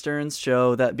on Stern's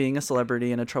show that being a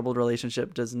celebrity in a troubled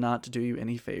relationship does not do you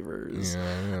any favors.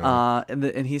 Yeah.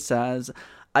 And he says,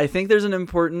 I think there's an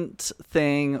important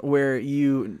thing where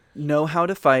you know how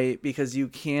to fight, because you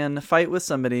can fight with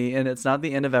somebody and it's not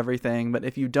the end of everything. But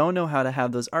if you don't know how to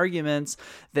have those arguments,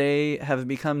 they have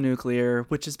become nuclear,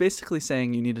 which is basically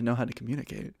saying you need to know how to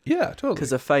communicate. Yeah, totally.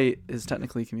 Because a fight is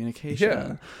technically communication.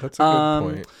 Yeah, that's a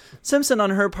good point. Simpson, on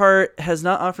her part, has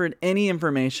not offered any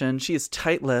information. She is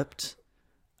tight-lipped.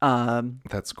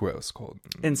 That's gross, Colton.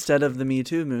 Instead of the Me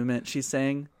Too movement, she's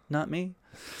saying, not me.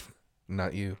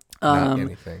 Not you. Not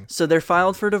anything. So they're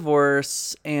filed for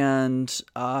divorce, and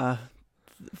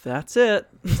that's it.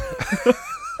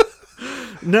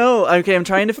 No, okay, I'm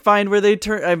trying to find where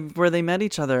they met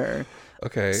each other.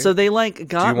 Okay. So they got Do you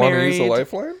want to married. use a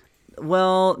lifeline?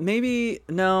 Well, maybe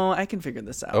no. I can figure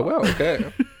this out. Oh, well,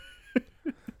 okay.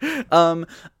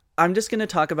 I'm just gonna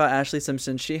talk about Ashley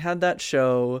Simpson. She had that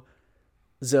show,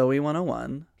 Zoe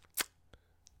 101.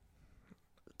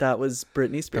 That was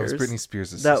Britney Spears. That was Britney Spears'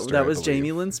 sister, That I was believe.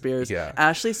 Jamie Lynn Spears. Yeah.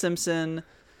 Ashley Simpson.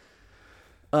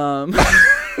 That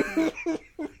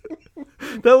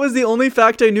was the only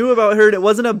fact I knew about her, and it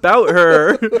wasn't about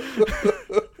her.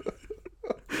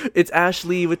 It's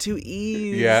Ashley with 2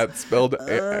 E's. Yeah, it's spelled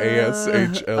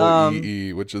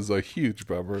Ashlee, which is a huge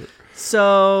bummer.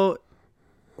 So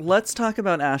let's talk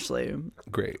about Ashley.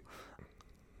 Great.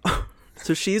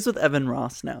 So she's with Evan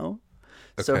Ross now.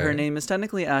 So her Okay. name is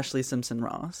technically Ashley Simpson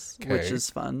Ross, which Okay. is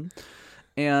fun.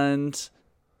 And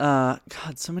God,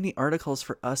 so many articles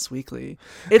for Us Weekly.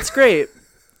 It's great.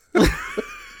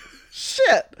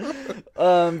 Shit.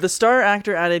 The star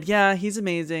actor added, yeah, he's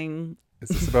amazing. Is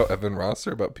this about Evan Ross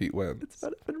or about Pete Wentz? It's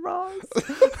about Evan Ross.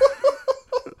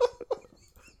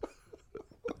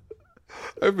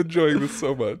 I'm enjoying this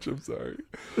so much. I'm sorry.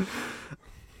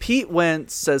 Pete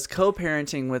Wentz says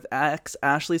co-parenting with ex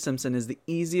Ashley Simpson is the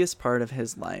easiest part of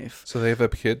his life. So they have a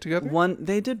kid together?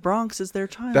 They did Bronx as their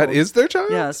child. That is their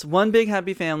child? Yes, one big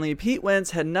happy family. Pete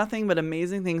Wentz had nothing but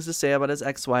amazing things to say about his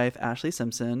ex-wife, Ashley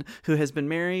Simpson, who he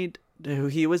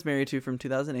was married to from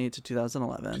 2008 to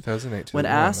 2011. 2008. When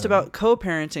asked about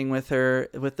co-parenting with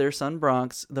their son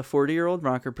Bronx, the 40-year-old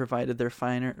rocker provided they're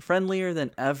friendlier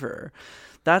than ever.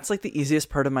 That's like the easiest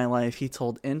part of my life, he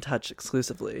told In Touch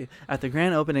exclusively at the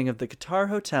grand opening of the Guitar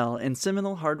Hotel in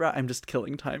Seminole Hard Rock. I'm just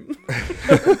killing time.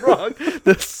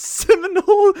 The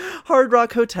Seminole Hard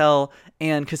Rock Hotel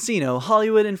and Casino,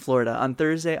 Hollywood in Florida on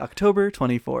Thursday, October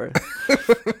 24th.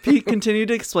 Pete continued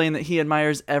to explain that he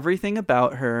admires everything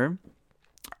about her.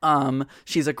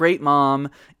 She's a great mom.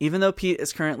 Even though Pete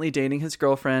is currently dating his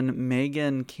girlfriend,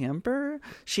 Megan Camper,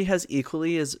 she has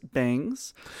equally as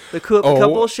bangs. The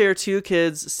couple share 2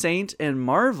 kids, Saint and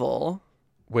Marvel.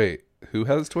 Wait, who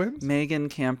has twins? Megan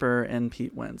Camper and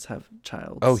Pete Wentz have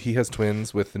child. Oh, he has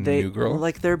twins with the new girl?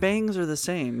 Like, their bangs are the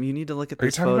same. You need to look at Are you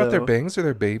this talking photo. about their bangs or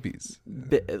their babies?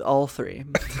 All 3.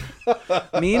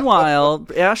 Meanwhile,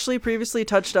 Ashley previously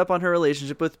touched up on her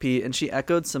relationship with Pete, and she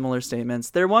echoed similar statements.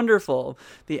 They're wonderful.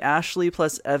 The Ashley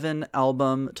plus Evan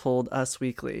album told Us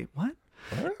Weekly. What?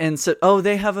 And so,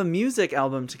 they have a music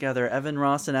album together, Evan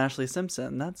Ross and Ashley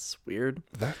Simpson. That's weird.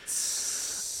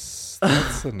 That's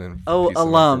an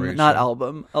alum, not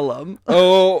album. Alum.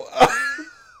 Oh,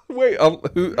 wait,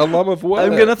 alum of what?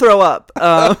 I'm gonna throw up.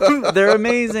 They're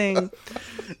amazing.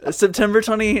 September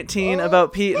 2018,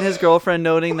 about Pete and his girlfriend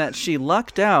noting that she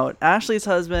lucked out. Ashley's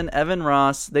husband, Evan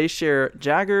Ross, they share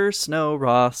Jagger Snow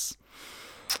Ross.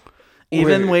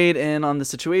 even Wait. weighed in on the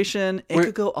situation. It Wait.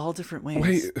 could go all different ways.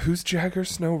 Wait, who's Jagger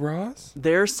Snow Ross?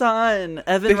 Their son,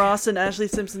 Evan Ross and Ashley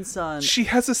Simpson's son. She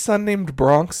has a son named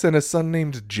Bronx and a son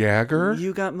named Jagger.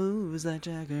 You got moves like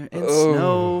Jagger. And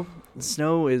Oh.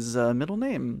 Snow is a middle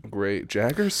name. Great.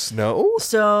 Jagger Snow?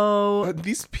 So,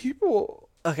 These people.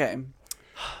 okay.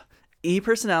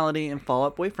 E-Personality and Fall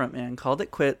Out Boy frontman called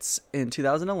it quits in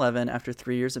 2011 after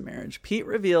 3 years of marriage. Pete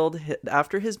revealed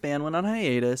after his band went on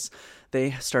hiatus,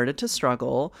 they started to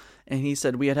struggle, and he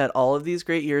said, we had all of these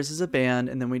great years as a band,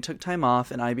 and then we took time off,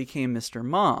 and I became Mr.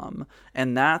 Mom.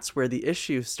 And that's where the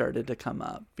issue started to come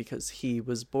up, because he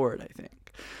was bored, I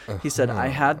think. He said, I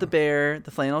had the bear,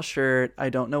 the flannel shirt. I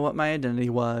don't know what my identity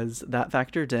was. That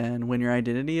factored in. When your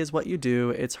identity is what you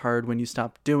do, it's hard when you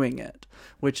stop doing it,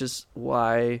 which is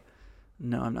why...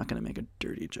 No, I'm not going to make a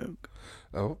dirty joke.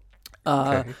 Oh.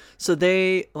 Okay. So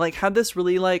they had this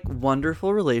really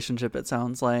wonderful relationship, it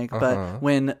sounds like. But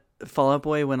when Fall Out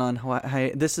Boy went on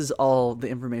Hawaii, this is all the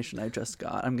information I just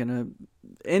got. I'm going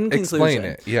to, in conclusion. Explain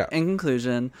it, yeah. In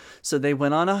conclusion, so they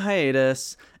went on a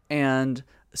hiatus, and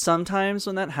sometimes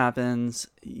when that happens,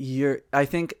 I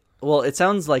think, well, it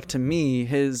sounds like to me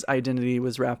his identity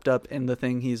was wrapped up in the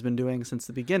thing he's been doing since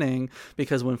the beginning,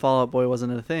 because when Fall Out Boy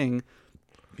wasn't a thing,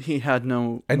 he had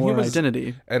no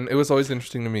identity. And it was always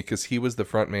interesting to me because he was the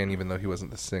front man even though he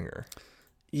wasn't the singer.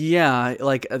 Yeah,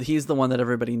 he's the one that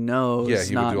everybody knows. Yeah,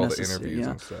 he would not do all the necessarily- interviews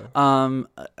yeah. and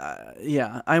stuff.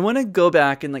 Yeah, I want to go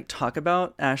back and talk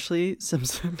about Ashley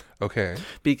Simpson Okay.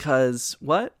 because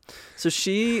what? So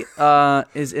she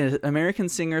is an American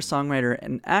singer, songwriter,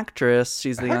 and actress.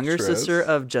 She's the younger Actress? sister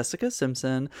of Jessica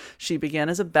Simpson. She began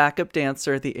as a backup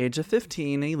dancer at the age of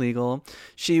 15, illegal.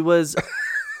 She was...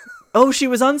 Oh, she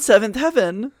was on Seventh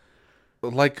Heaven.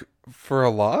 Like, for a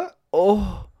lot?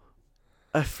 Oh,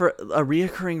 for a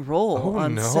reoccurring role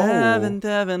on no. Seventh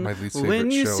Heaven. My least When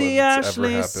favorite you show see that's ever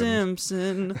Ashley happened.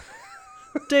 Simpson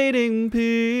dating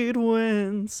Pete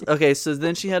Wentz. Okay, so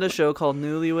then she had a show called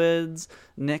Newlyweds,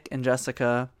 Nick and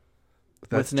Jessica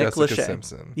That's with Nick Jessica Lachey.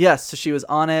 Simpson. Yes, so she was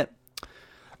on it.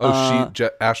 Oh,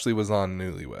 Ashley was on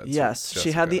Newlyweds. Yes, with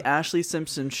she had the Jessica. Ashley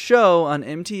Simpson show on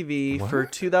MTV for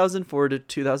What? 2004 to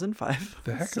 2005.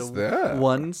 The heck So is that?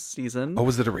 One season. Oh,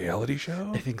 was it a reality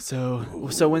show? I think so.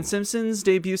 So when Simpson's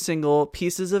debut single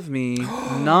 "Pieces of Me,"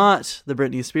 not the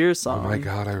Britney Spears Oh song, my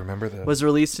god, I remember that. was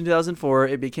released in 2004,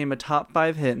 it became a top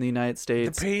 5 hit in the United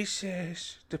States.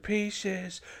 the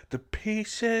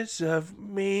pieces of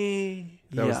me.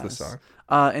 That was the Yes. song.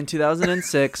 In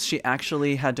 2006, she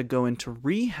actually had to go into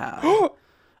rehab.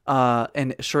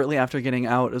 And shortly after getting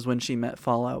out is when she met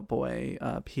Fall Out Boy,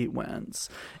 Pete Wentz,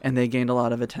 and they gained a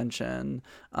lot of attention.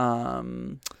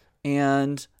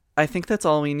 And I think that's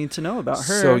all we need to know about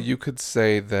her. So you could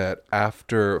say that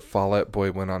after Fall Out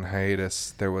Boy went on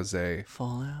hiatus, there was a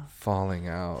Fallout. falling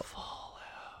out.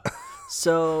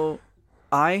 So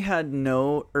I had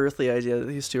no earthly idea that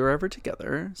these two were ever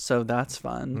together, so that's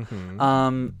fun.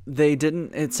 Mm-hmm. They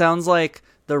didn't. It sounds like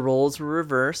the roles were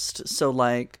reversed. So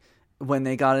when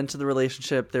they got into the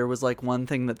relationship, there was one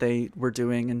thing that they were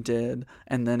doing and did,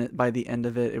 and then by the end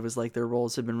of it, it was like their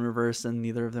roles had been reversed, and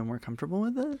neither of them were comfortable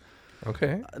with it.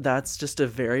 Okay. That's just a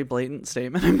very blatant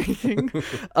statement I'm making.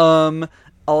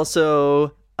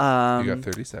 Also. You got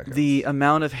 30 seconds. The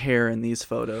amount of hair in these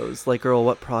photos, girl,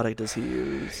 what product does he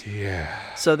use? Yeah.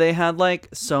 So they had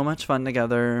so much fun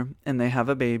together, and they have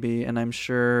a baby, and I'm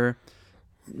sure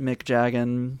Mick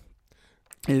Jagger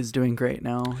is doing great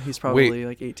now. He's probably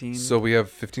 18. So we have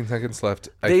 15 seconds left.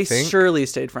 They I think. surely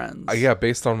stayed friends. Yeah,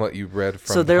 based on what you read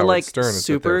from So they're Howard Stern, is that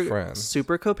super they're friends.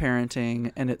 super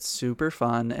co-parenting, and it's super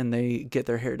fun, and they get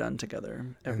their hair done together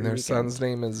every And their weekend. son's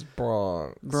name is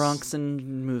Bronx. Bronx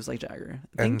and moves like Jagger.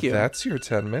 Thank And you. that's your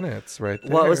 10 minutes right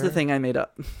there. What was the thing I made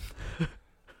up?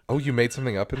 Oh, you made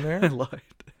something up in I there? lied.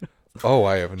 Oh,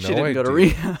 I have no idea. She didn't go to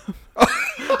rehab.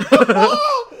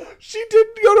 She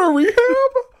didn't go to rehab?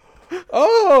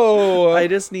 Oh. I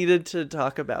just needed to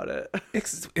talk about it.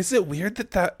 Is it weird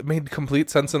that made complete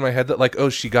sense in my head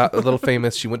that she got a little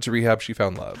famous, she went to rehab, she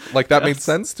found love. That made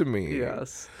sense to me.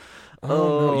 Yes.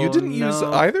 Oh, no. You didn't use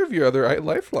no. either of your other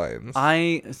lifelines.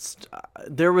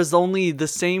 There was only the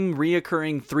same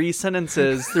reoccurring 3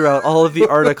 sentences throughout all of the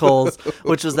articles,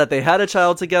 which was that they had a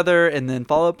child together, and then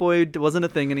Fall Out Boy wasn't a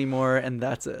thing anymore, and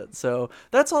that's it. So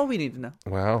that's all we need to know.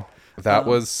 Wow. That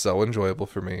was so enjoyable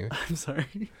for me. I'm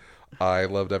sorry. I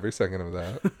loved every second of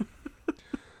that.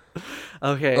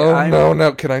 Okay. Oh,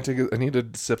 no. Can I take I need a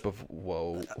sip of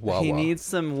Wawa. He needs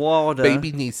some water.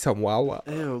 Baby needs some Wawa.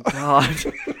 Ew, God.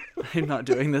 I'm not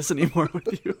doing this anymore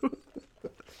with you.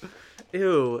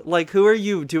 Ew. Who are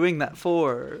you doing that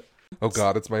for? Oh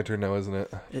God, it's my turn now, isn't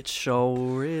it? It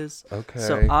sure is. Okay.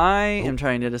 So I am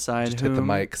trying to decide Just hit the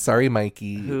mic. Sorry,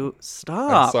 Mikey. Who? I'm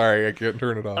Stop. sorry, I can't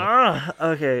turn it off.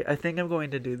 Okay, I think I'm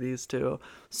going to do these two.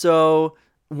 So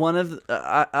one of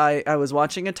I was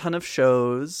watching a ton of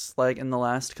shows like in the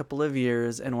last couple of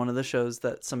years, and one of the shows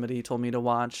that somebody told me to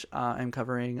watch, I'm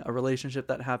covering a relationship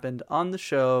that happened on the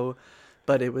show,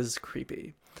 but it was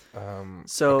creepy.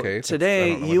 So okay, I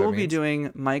today don't know what you that will be means.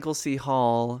 doing Michael C.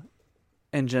 Hall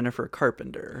and Jennifer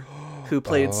Carpenter, who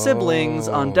played siblings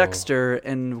on Dexter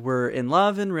and were in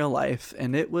love in real life,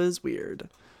 and it was weird.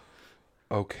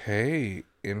 Okay,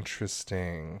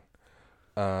 interesting.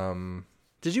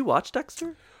 Did you watch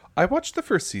Dexter? I watched the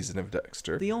first season of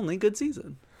Dexter. The only good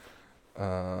season.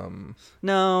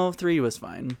 No, 3 was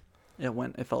fine.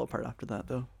 It fell apart after that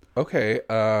though. Okay.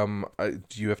 Do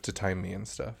you have to time me and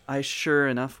stuff? I sure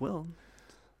enough will.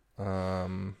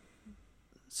 Um.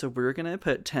 So we're gonna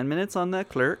put 10 minutes on that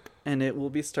clerk, and it will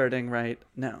be starting right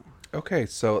now. Okay,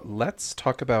 so let's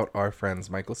talk about our friends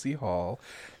Michael C. Hall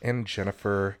and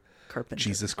Jennifer. Carpenter.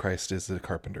 Jesus Christ is a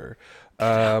Carpenter.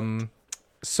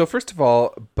 So first of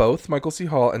all, both Michael C.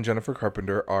 Hall and Jennifer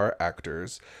Carpenter are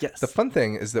actors. Yes. The fun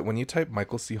thing is that when you type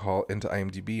Michael C. Hall into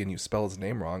IMDb and you spell his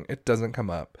name wrong, it doesn't come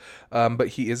up. But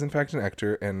he is in fact an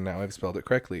actor, and now I've spelled it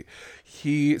correctly.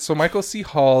 So Michael C.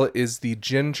 Hall is the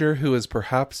ginger who is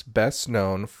perhaps best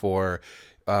known for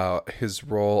his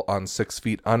role on 6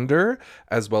 Feet Under,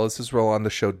 as well as his role on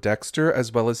the show Dexter,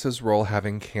 as well as his role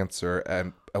having cancer at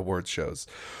award shows.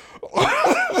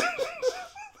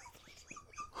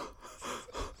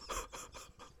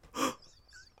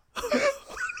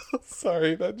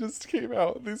 Sorry, that just came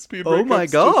out. These speed Oh my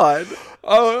breakups god.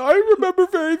 I remember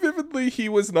very vividly he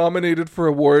was nominated for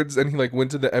awards, and he went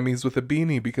to the Emmys with a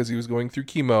beanie because he was going through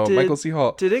chemo. Michael C.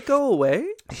 Hall. Did it go away?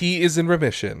 He is in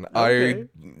remission. Okay. I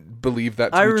believe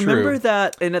that to I be remember true.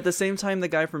 that, and at the same time, the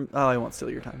guy from I won't steal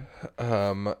your time.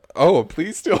 Oh,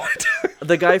 please steal it.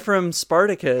 The guy from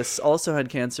Spartacus also had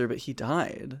cancer, but he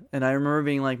died. And I remember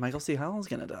being like, Michael C. Hall's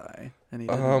gonna die, and he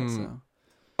didn't. So.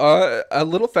 A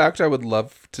little fact I would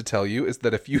love to tell you is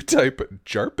that if you type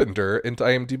Jarpenter into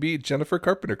IMDb, Jennifer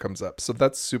Carpenter comes up. So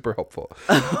that's super helpful.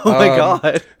 Oh my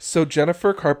god. So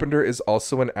Jennifer Carpenter is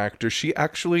also an actor. She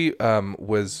actually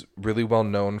was really well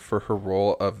known for her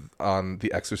role on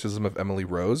The Exorcism of Emily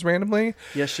Rose randomly.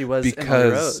 Yes, she was Emily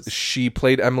Because Rose. she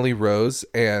played Emily Rose,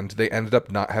 and they ended up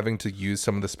not having to use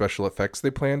some of the special effects they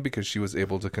planned because she was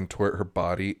able to contort her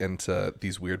body into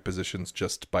these weird positions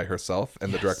just by herself.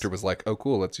 And the director was like, oh,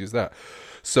 cool, let's use that.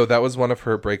 So that was one of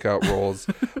her breakout roles.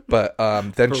 But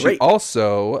then she Great.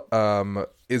 also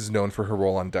is known for her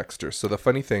role on Dexter. So the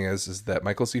funny thing is that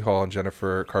Michael C. Hall and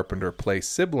Jennifer Carpenter play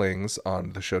siblings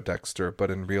on the show Dexter,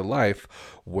 but in real life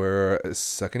we're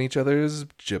sucking each other's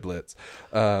giblets.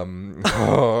 I'm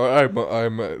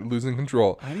losing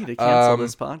control. I need to cancel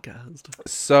this podcast.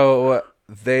 So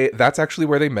that's actually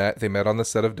where they met. They met on the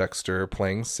set of Dexter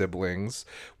playing siblings,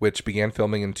 which began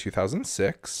filming in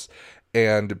 2006.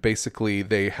 And basically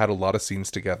they had a lot of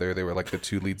scenes together. They were like the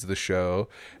two leads of the show.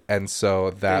 And so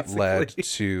that led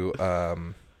to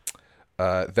them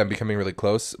becoming really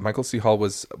close. Michael C. Hall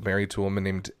was married to a woman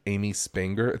named Amy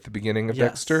Spanger at the beginning of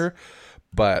Dexter.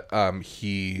 But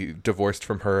he divorced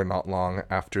from her not long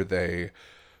after they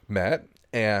met.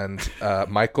 And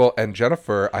Michael and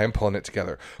Jennifer, I am pulling it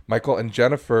together. Michael and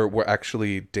Jennifer were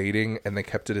actually dating, and they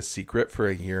kept it a secret for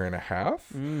a year and a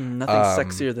half. Nothing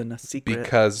sexier than a secret.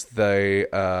 Because they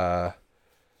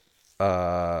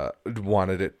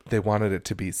wanted it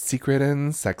to be secret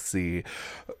and sexy.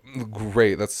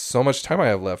 Great, that's so much time I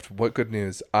have left. What good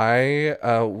news. I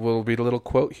will read a little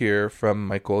quote here from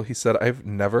Michael. He said, I've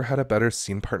never had a better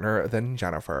scene partner than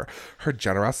Jennifer. Her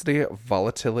generosity,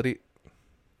 volatility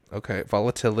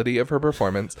of her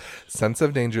performance, sense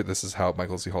of danger. This is how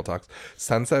Michael C. Hall talks.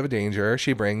 Sense of danger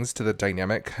she brings to the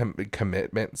dynamic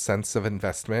commitment, sense of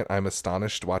investment. I'm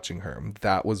astonished watching her.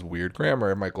 That was weird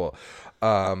grammar, Michael.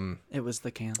 It was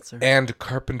the cancer. And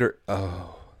Carpenter.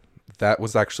 Oh, that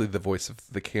was actually the voice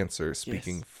of the cancer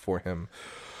speaking for him.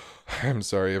 I'm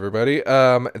sorry, everybody.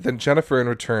 Then Jennifer, in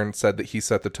return, said that he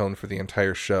set the tone for the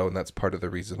entire show, and that's part of the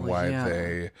reason why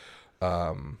they.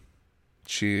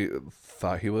 She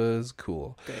thought he was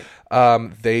cool.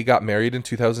 They got married in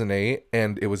 2008,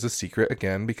 and it was a secret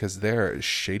again because they're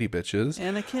shady bitches.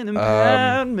 Anakin and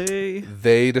Padme.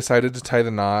 They decided to tie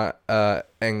the knot,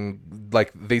 and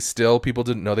people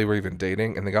didn't know they were even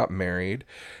dating, and they got married.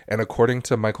 And according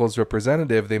to Michael's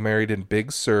representative, they married in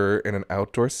Big Sur in an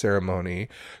outdoor ceremony.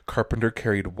 Carpenter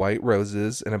carried white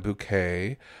roses in a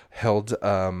bouquet, held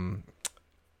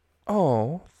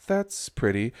that's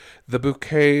pretty. The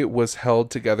bouquet was held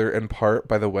together in part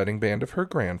by the wedding band of her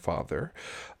grandfather.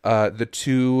 The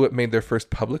two made their first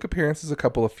public appearances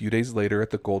a few days later at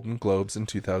the Golden Globes in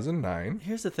 2009.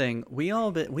 Here's the thing: we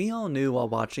all knew while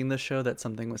watching the show that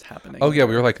something was happening. Oh yeah,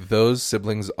 we were like, those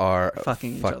siblings are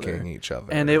fucking each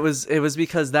other. And it was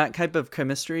because that type of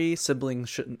chemistry siblings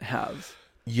shouldn't have.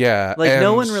 Yeah, like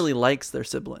no one really likes their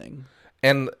sibling.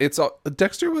 And it's all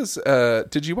Dexter was.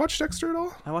 Did you watch Dexter at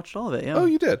all? I watched all of it. Yeah. Oh,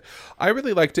 you did. I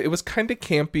really liked it. It was kind of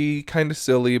campy, kind of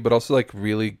silly, but also like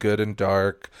really good and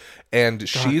dark. And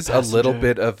she's a little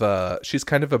bit of a. She's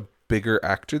kind of a bigger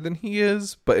actor than he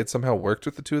is, but it somehow worked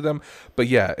with the two of them. But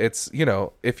yeah, it's, you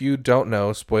know, if you don't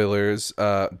know, spoilers,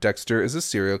 Dexter is a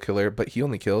serial killer, but he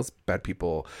only kills bad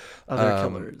people. Other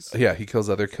killers. Yeah, he kills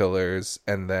other killers,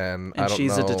 and then and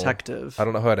she's a detective. I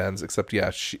don't know how it ends, except yeah,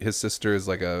 his sister is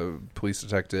like a police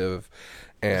detective,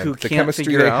 and who the can't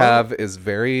chemistry they have is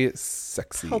very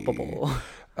sexy. Palpable.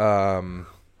 And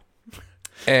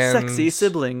sexy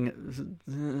sibling.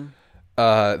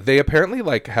 They apparently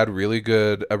like had a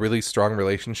really strong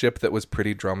relationship that was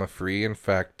pretty drama free. In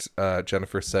fact,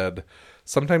 Jennifer said,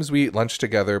 sometimes we eat lunch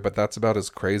together, but that's about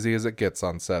as crazy as it gets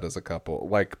on set as a couple.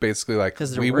 Like basically like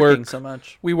we work so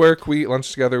much. We eat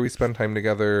lunch together, we spend time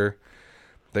together.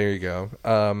 There you go.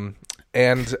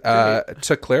 And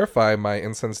to clarify my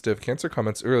insensitive cancer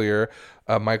comments earlier,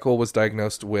 Michael was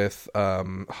diagnosed with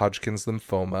Hodgkin's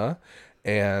lymphoma.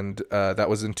 And that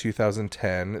was in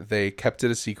 2010. They kept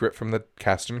it a secret from the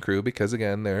cast and crew because,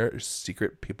 again, they're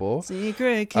secret people.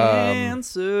 Secret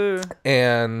cancer.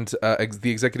 And the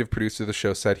executive producer of the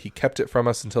show said he kept it from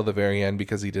us until the very end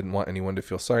because he didn't want anyone to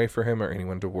feel sorry for him or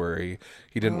anyone to worry.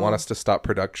 He didn't want us to stop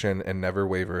production and never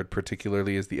wavered,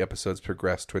 particularly as the episodes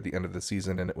progressed toward the end of the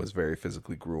season and it was very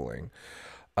physically grueling.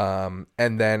 And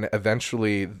then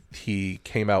eventually he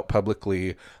came out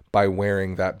publicly by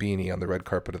wearing that beanie on the red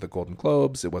carpet of the Golden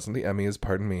Globes. It wasn't the Emmys,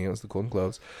 pardon me. It was the Golden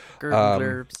Globes.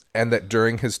 And that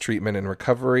during his treatment and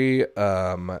recovery,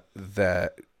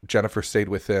 that Jennifer stayed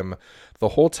with him the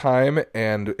whole time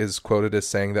and is quoted as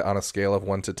saying that on a scale of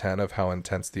 1 to 10 of how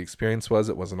intense the experience was,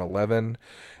 it was an 11.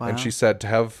 Wow. And she said to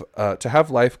have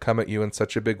life come at you in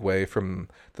such a big way from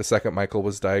the second Michael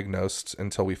was diagnosed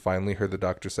until we finally heard the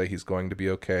doctor say he's going to be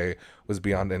okay was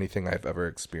beyond anything I've ever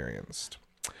experienced.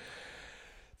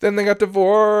 Then they got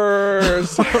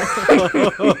divorced.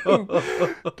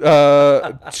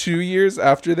 2 years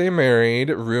after they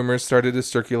married, rumors started to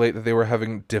circulate that they were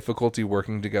having difficulty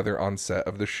working together on set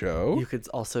of the show. You could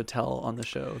also tell on the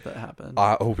show that happened.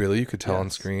 Oh, really? You could tell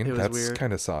on screen? It was That's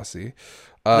kind of saucy.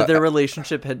 But their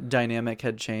relationship dynamic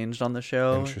had changed on the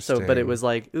show. But it was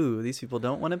like, ooh, these people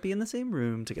don't want to be in the same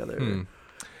room together.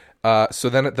 So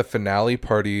then at the finale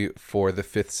party for the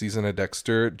 5th season of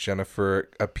Dexter, Jennifer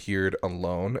appeared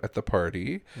alone at the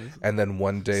party. And then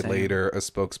one day later, a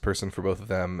spokesperson for both of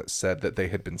them said that they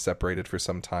had been separated for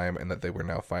some time and that they were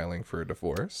now filing for a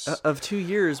divorce. Of 2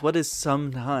 years, what is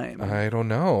some time? I don't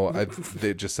know.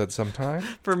 They just said some time.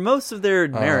 For most of their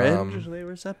marriage, they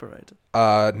were separated.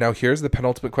 Now here's the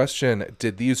penultimate question.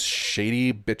 Did these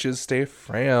shady bitches stay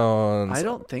friends? I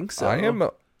don't think so. I am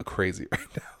crazy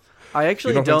right now. I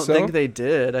actually don't think they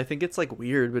did. I think it's like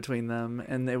weird between them,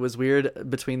 and it was weird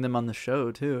between them on the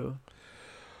show too.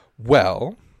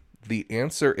 Well, the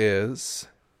answer is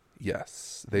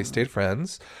yes. They stayed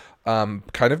friends, kind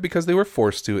of because they were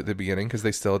forced to at the beginning because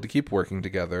they still had to keep working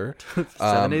together.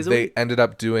 7 days a week? They ended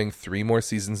up doing 3 more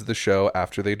seasons of the show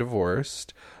after they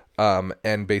divorced.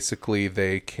 And basically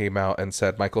they came out and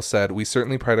said, Michael said, we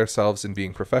certainly pride ourselves in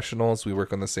being professionals. We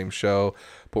work on the same show,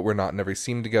 but we're not in every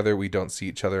scene together. We don't see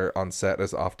each other on set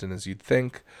as often as you'd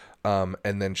think. And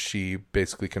then she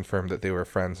basically confirmed that they were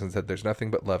friends and said, there's nothing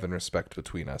but love and respect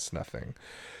between us. Nothing.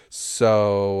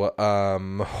 So,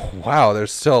 wow,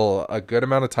 there's still a good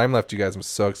amount of time left, you guys. I'm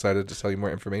so excited to tell you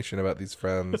more information about these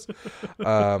friends.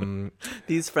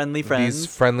 These friendly friends.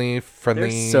 These friendly,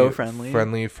 They're so friendly.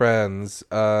 Friendly friends.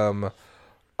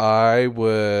 I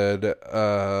would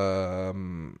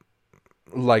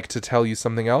like to tell you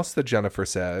something else that Jennifer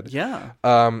said. Yeah.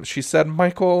 She said,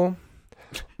 Michael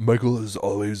is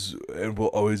always and will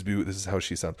always be, this is how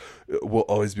she sounds, will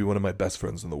always be one of my best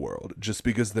friends in the world. Just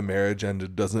because the marriage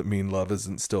ended doesn't mean love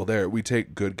isn't still there. We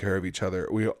take good care of each other.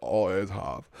 We always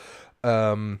have.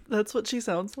 That's what she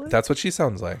sounds like? That's what she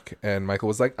sounds like. And Michael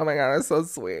was like, oh my God, it's so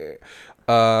sweet.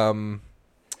 Then,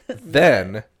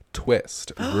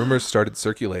 twist. Rumors started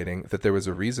circulating that there was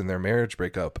a reason their marriage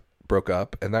broke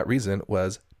up, and that reason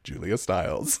was Julia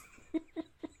Stiles.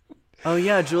 Oh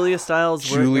yeah, Julia Stiles.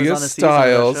 Julia was on a season of the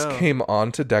Stiles show. came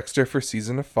on to Dexter for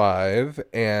season 5,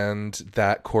 and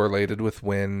that correlated with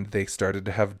when they started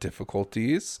to have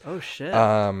difficulties. Oh shit!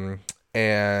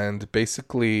 And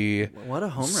basically, What a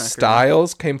home wrecker.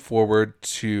 Stiles came forward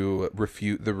to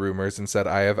refute the rumors and said,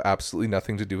 "I have absolutely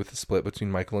nothing to do with the split between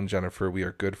Michael and Jennifer. We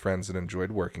are good friends and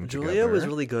enjoyed working Julia together." was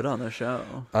really good on the show.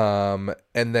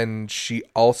 And then she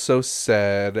also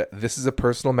said, "This is a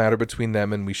personal matter between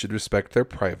them, and we should respect their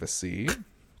privacy."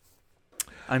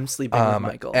 I'm sleeping with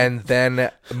Michael. And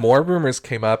then more rumors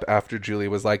came up after Julia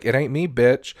was like, "It ain't me,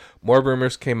 bitch." More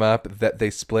rumors came up that they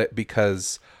split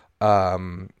because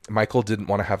Michael didn't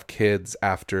want to have kids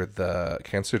after the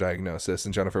cancer diagnosis,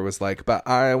 and Jennifer was like, "But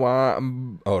I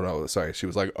want." Oh no, sorry. She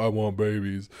was like, "I want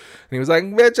babies," and he was like,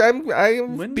 "Bitch, I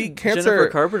when beat did cancer." Jennifer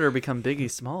Carpenter become Biggie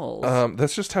Smalls?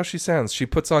 That's just how she sounds. She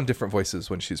puts on different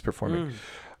voices when she's performing.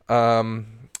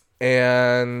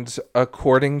 And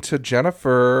according to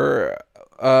Jennifer,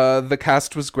 the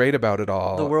cast was great about it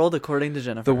all. The World According to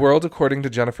Jennifer. The World According to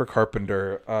Jennifer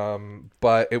Carpenter.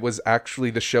 But it was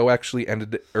actually, the show actually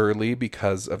ended early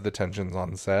because of the tensions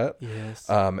on set. Yes.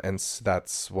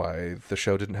 That's why the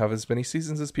show didn't have as many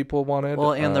seasons as people wanted.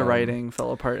 Well, and the writing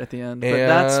fell apart at the end. But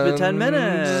that's the 10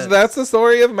 minutes. That's the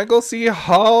story of Michael C.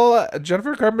 Hall,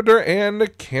 Jennifer Carpenter,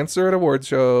 and cancer at award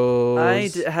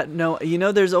shows.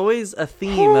 No, there's always a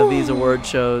theme of these award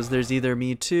shows. There's either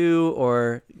Me Too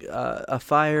or a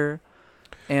fire.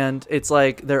 And it's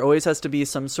like there always has to be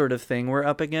some sort of thing we're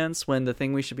up against when the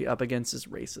thing we should be up against is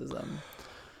racism.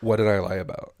 What did I lie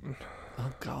about?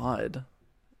 Oh, God.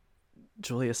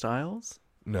 Julia Stiles?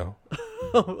 No.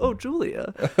 oh,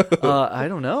 Julia. I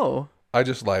don't know. I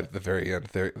just lied at the very end.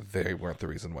 They weren't the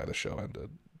reason why the show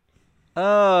ended.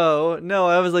 Oh, no,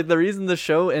 I was like, the reason the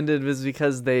show ended was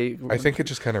because I think it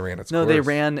just kind of ran its No, course.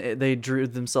 they drew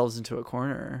themselves into a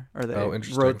corner. Or they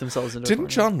interesting. wrote themselves into a corner.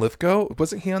 Didn't John Lithgow,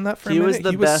 wasn't he on that for a He minute? was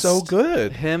the he best. was so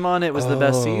good. Him on it was the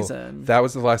best season. That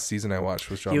was the last season I watched,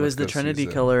 was John He was the Lithgow's Trinity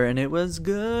season. Killer, and it was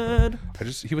good.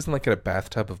 He was in like a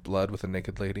bathtub of blood with a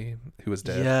naked lady who was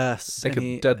dead. Yes.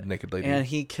 Dead naked lady. And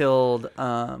he killed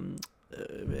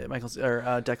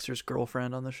Dexter's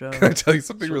girlfriend on the show. Can I tell you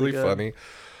something really good. funny?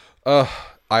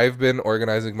 I've been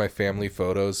organizing my family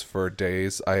photos for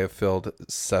days. I have filled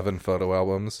 7 photo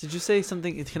albums. Did you say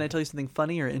something? Can I tell you something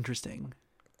funny or interesting?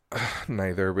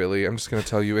 Neither, really. I'm just going to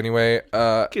tell you anyway.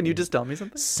 Can you just tell me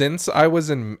something? Since I was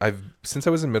in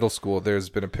middle school, there's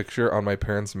been a picture on my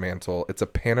parents' mantle. It's a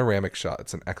panoramic shot.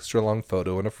 It's an extra long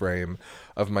photo in a frame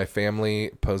of my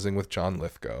family posing with John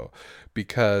Lithgow,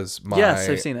 because Yes,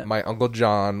 I've seen it. my Uncle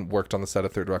John worked on the set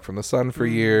of Third Rock from the Sun for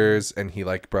years, and he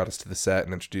brought us to the set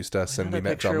and introduced us, and we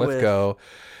met John Lithgow.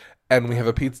 And we have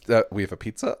a pizza. We have a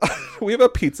pizza. We have a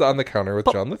pizza on the counter with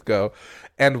John Lithgow.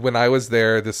 And when I was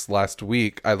there this last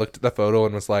week, I looked at the photo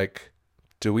and was like,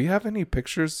 "Do we have any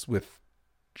pictures with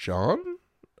John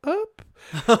up?"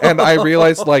 And I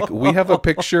realized, like, we have a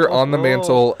picture on the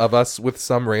mantle of us with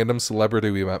some random celebrity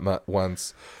we met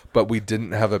once, but we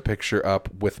didn't have a picture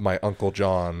up with my Uncle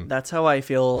John. That's how I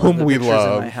feel. Whom of the we pictures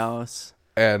love. in my house.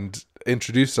 And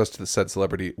introduced us to the said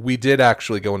celebrity. We did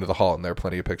actually go into the hall, and there are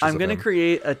plenty of pictures. I'm going to him.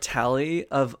 create a tally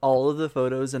of all of the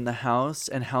photos in the house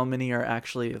and how many are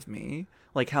actually of me.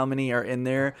 Like how many are in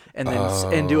there, and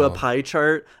then and do a pie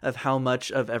chart of how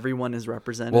much of everyone is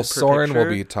represented. Well, per Soren will picture.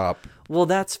 be top. Well,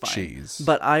 that's fine. Cheese.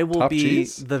 But I will Top be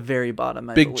cheese? the very bottom.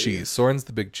 I Big believe. cheese. Soren's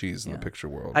the big cheese in the picture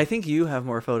world. I think you have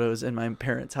more photos in my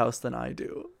parents' house than I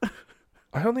do.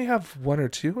 I only have 1 or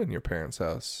 2 in your parents'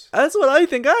 house. That's what I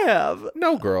think I have.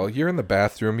 No, girl. You're in the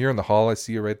bathroom. You're in the hall. I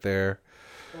see you right there.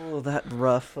 Oh, that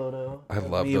rough photo. I of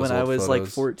love me those when I old was like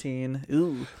photos. 14.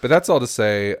 Ooh. But that's all to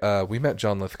say, we met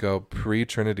John Lithgow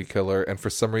pre-Trinity Killer, and for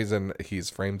some reason, he's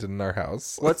framed in our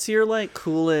house. What's your like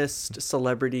coolest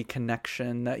celebrity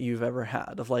connection that you've ever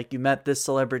had? Of like you met this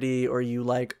celebrity, or you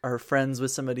like are friends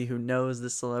with somebody who knows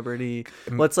this celebrity.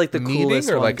 What's like the Meeting coolest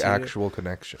or one like to you? actual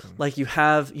connection? Like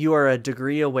you are a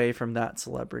degree away from that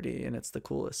celebrity, and it's the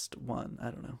coolest one. I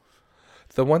don't know.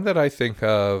 The one that I think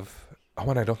of,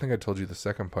 and I don't think I told you the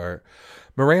second part.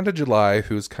 Miranda July,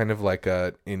 who's kind of like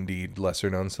a indie,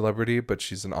 lesser known celebrity, but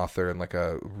she's an author and like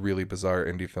a really bizarre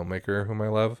indie filmmaker whom I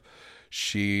love.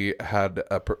 She had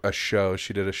a show.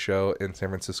 She did a show in San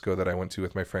Francisco that I went to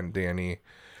with my friend Danny,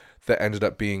 that ended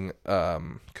up being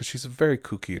because she's very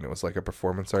kooky, and it was like a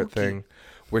performance art thing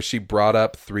where she brought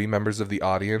up 3 members of the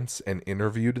audience and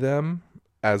interviewed them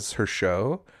as her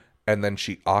show, and then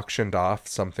she auctioned off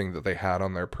something that they had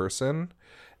on their person.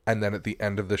 And then at the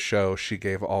end of the show, she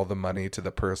gave all the money to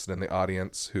the person in the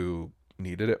audience who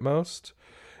needed it most.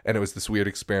 And it was this weird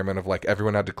experiment of like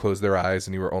everyone had to close their eyes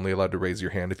and you were only allowed to raise your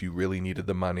hand if you really needed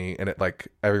the money. And it like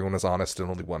everyone was honest and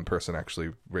only one person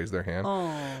actually raised their hand.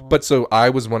 Oh. But so I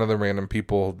was one of the random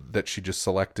people that she just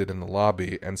selected in the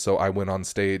lobby. And so I went on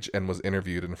stage and was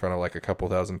interviewed in front of like a couple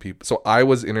thousand people. So I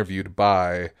was interviewed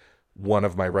by one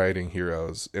of my writing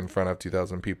heroes in front of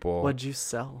 2,000 people. What'd you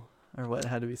sell? Or what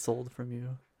had to be sold from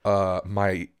you?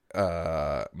 My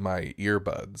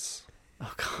earbuds.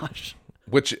 Oh, gosh.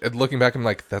 Which, looking back, I'm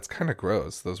like, that's kind of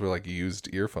gross. Those were like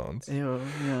used earphones. Ew,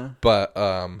 yeah. But,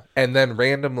 and then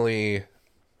randomly,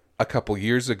 a couple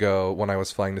years ago, when I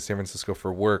was flying to San Francisco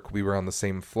for work, we were on the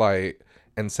same flight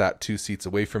and sat 2 seats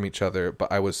away from each other.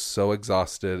 But I was so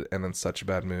exhausted and in such a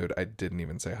bad mood, I didn't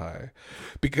even say hi.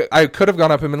 Because I could have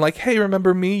gone up and been like, hey,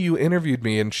 remember me? You interviewed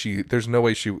me. And there's no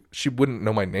way she wouldn't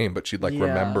know my name, but she'd like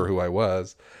remember who I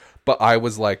was. But I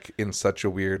was like in such a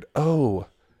weird,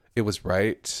 it was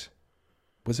right.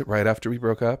 Was it right after we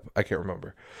broke up? I can't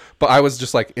remember. But I was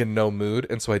just like in no mood.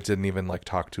 And so I didn't even like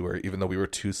talk to her, even though we were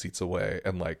 2 seats away.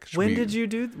 And like, when did you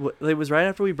do? It was right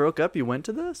after we broke up. You went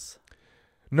to this?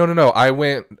 No.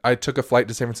 I took a flight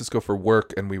to San Francisco for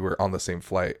work and we were on the same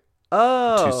flight.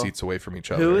 Oh. 2 seats away from each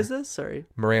other. Who is this? Sorry.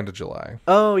 Miranda July.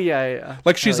 Oh, yeah.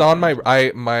 Like she's on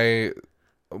my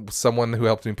someone who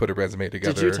helped me put a resume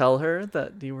together. Did you tell her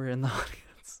that you were in the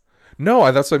audience?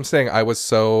 No, that's what I'm saying. I was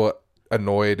so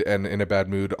annoyed and in a bad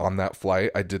mood on that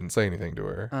flight, I didn't say anything to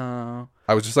her. Oh.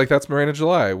 I was just like, that's Miranda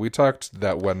July. We talked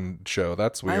that one show.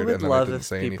 That's weird. I would and then love I didn't if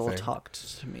say people anything.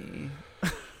 talked to me.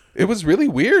 It was really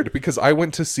weird because I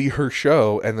went to see her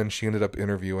show and then she ended up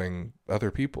interviewing other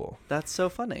people. That's so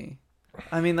funny.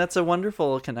 I mean, that's a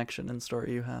wonderful connection and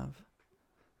story you have.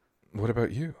 What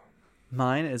about you?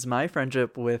 Mine is my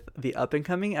friendship with the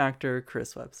up-and-coming actor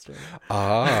Chris Webster.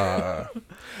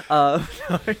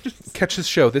 Catch his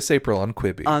show this April on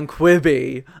Quibi. On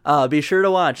Quibi. Be sure to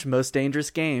watch Most Dangerous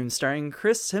Games, starring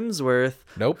Chris Hemsworth.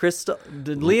 Nope.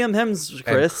 Liam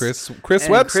Hemsworth. Chris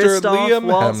Webster,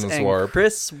 Liam Hemsworth. And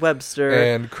Chris Webster.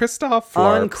 And Christoph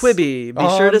on Waltz. Quibi.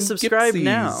 Be sure to subscribe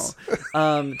Gypsies. now.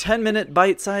 10-minute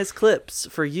bite-sized clips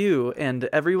for you and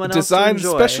everyone else Designed to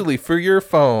enjoy. specially for your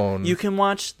phone. You can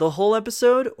watch the whole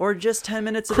episode or just 10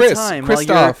 minutes at Chris, a time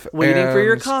Christoph, while you're waiting for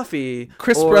your and coffee.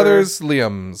 Chris or Brothers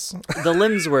Liams. The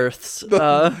Limsworths.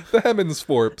 The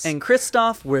Hemsworths. And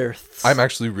Christoph Wirths. I'm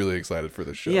actually really excited for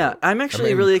this show. Yeah, I'm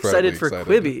actually really excited for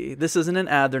incredibly Quibi. This isn't an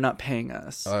ad. They're not paying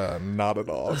us. Not at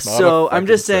all. Not So a I'm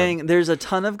just fucking saying there's a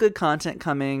ton of good content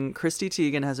coming. Christy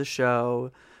Teigen has a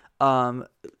show.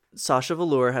 Sasha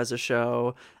Velour has a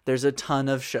show. There's a ton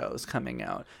of shows coming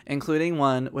out, including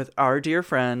one with our dear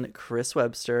friend Chris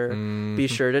Webster. Be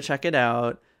sure to check it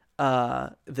out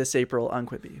this April on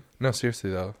Quibi. No,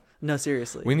 seriously though. No,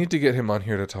 seriously. We need to get him on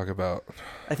here to talk about.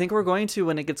 I think we're going to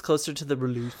when it gets closer to the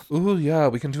release. Ooh, yeah,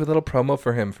 we can do a little promo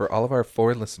for him for all of our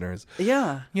 4 listeners.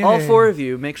 Yeah, Yay. all 4 of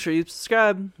you. Make sure you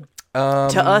subscribe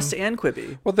to us and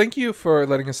Quibi. Well, thank you for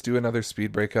letting us do another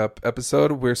Speed Breakup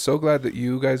episode. We're so glad that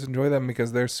you guys enjoy them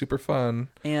because they're super fun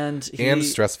and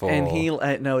stressful.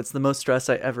 And no, it's the most stress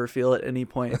I ever feel at any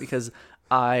point because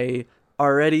I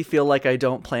already feel like I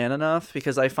don't plan enough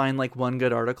because I find like one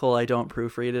good article, I don't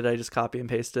proofread it, I just copy and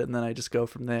paste it, and then I just go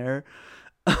from there.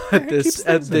 At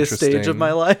this stage of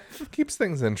my life, keeps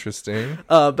things interesting.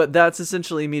 But that's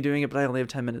essentially me doing it, but I only have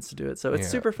 10 minutes to do it, so it's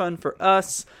super fun for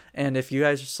us. And if you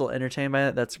guys are still entertained by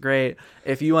it, that's great.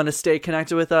 If you want to stay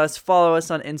connected with us, follow us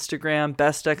on Instagram,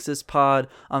 Best Exes Pod,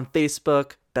 on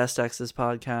Facebook, Best Exes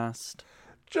Podcast.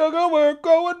 Juggle, we're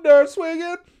going there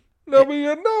swinging. Oh.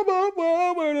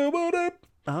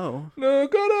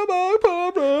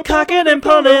 Cocking Cocking and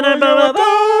pulling and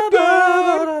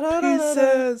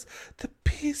the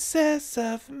pieces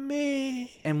of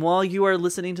me. And while you are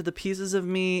listening to the pieces of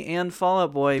me and Fall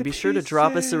Out Boy, be sure to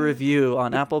drop us a review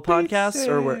on Apple Podcasts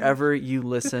or wherever you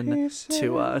listen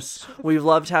to us. We've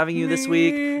loved having you this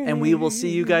week, and we will see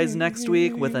you guys next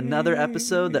week with another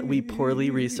episode that we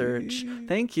poorly research.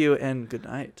 Thank you and good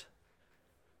night.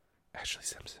 Ashley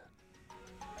Simpson.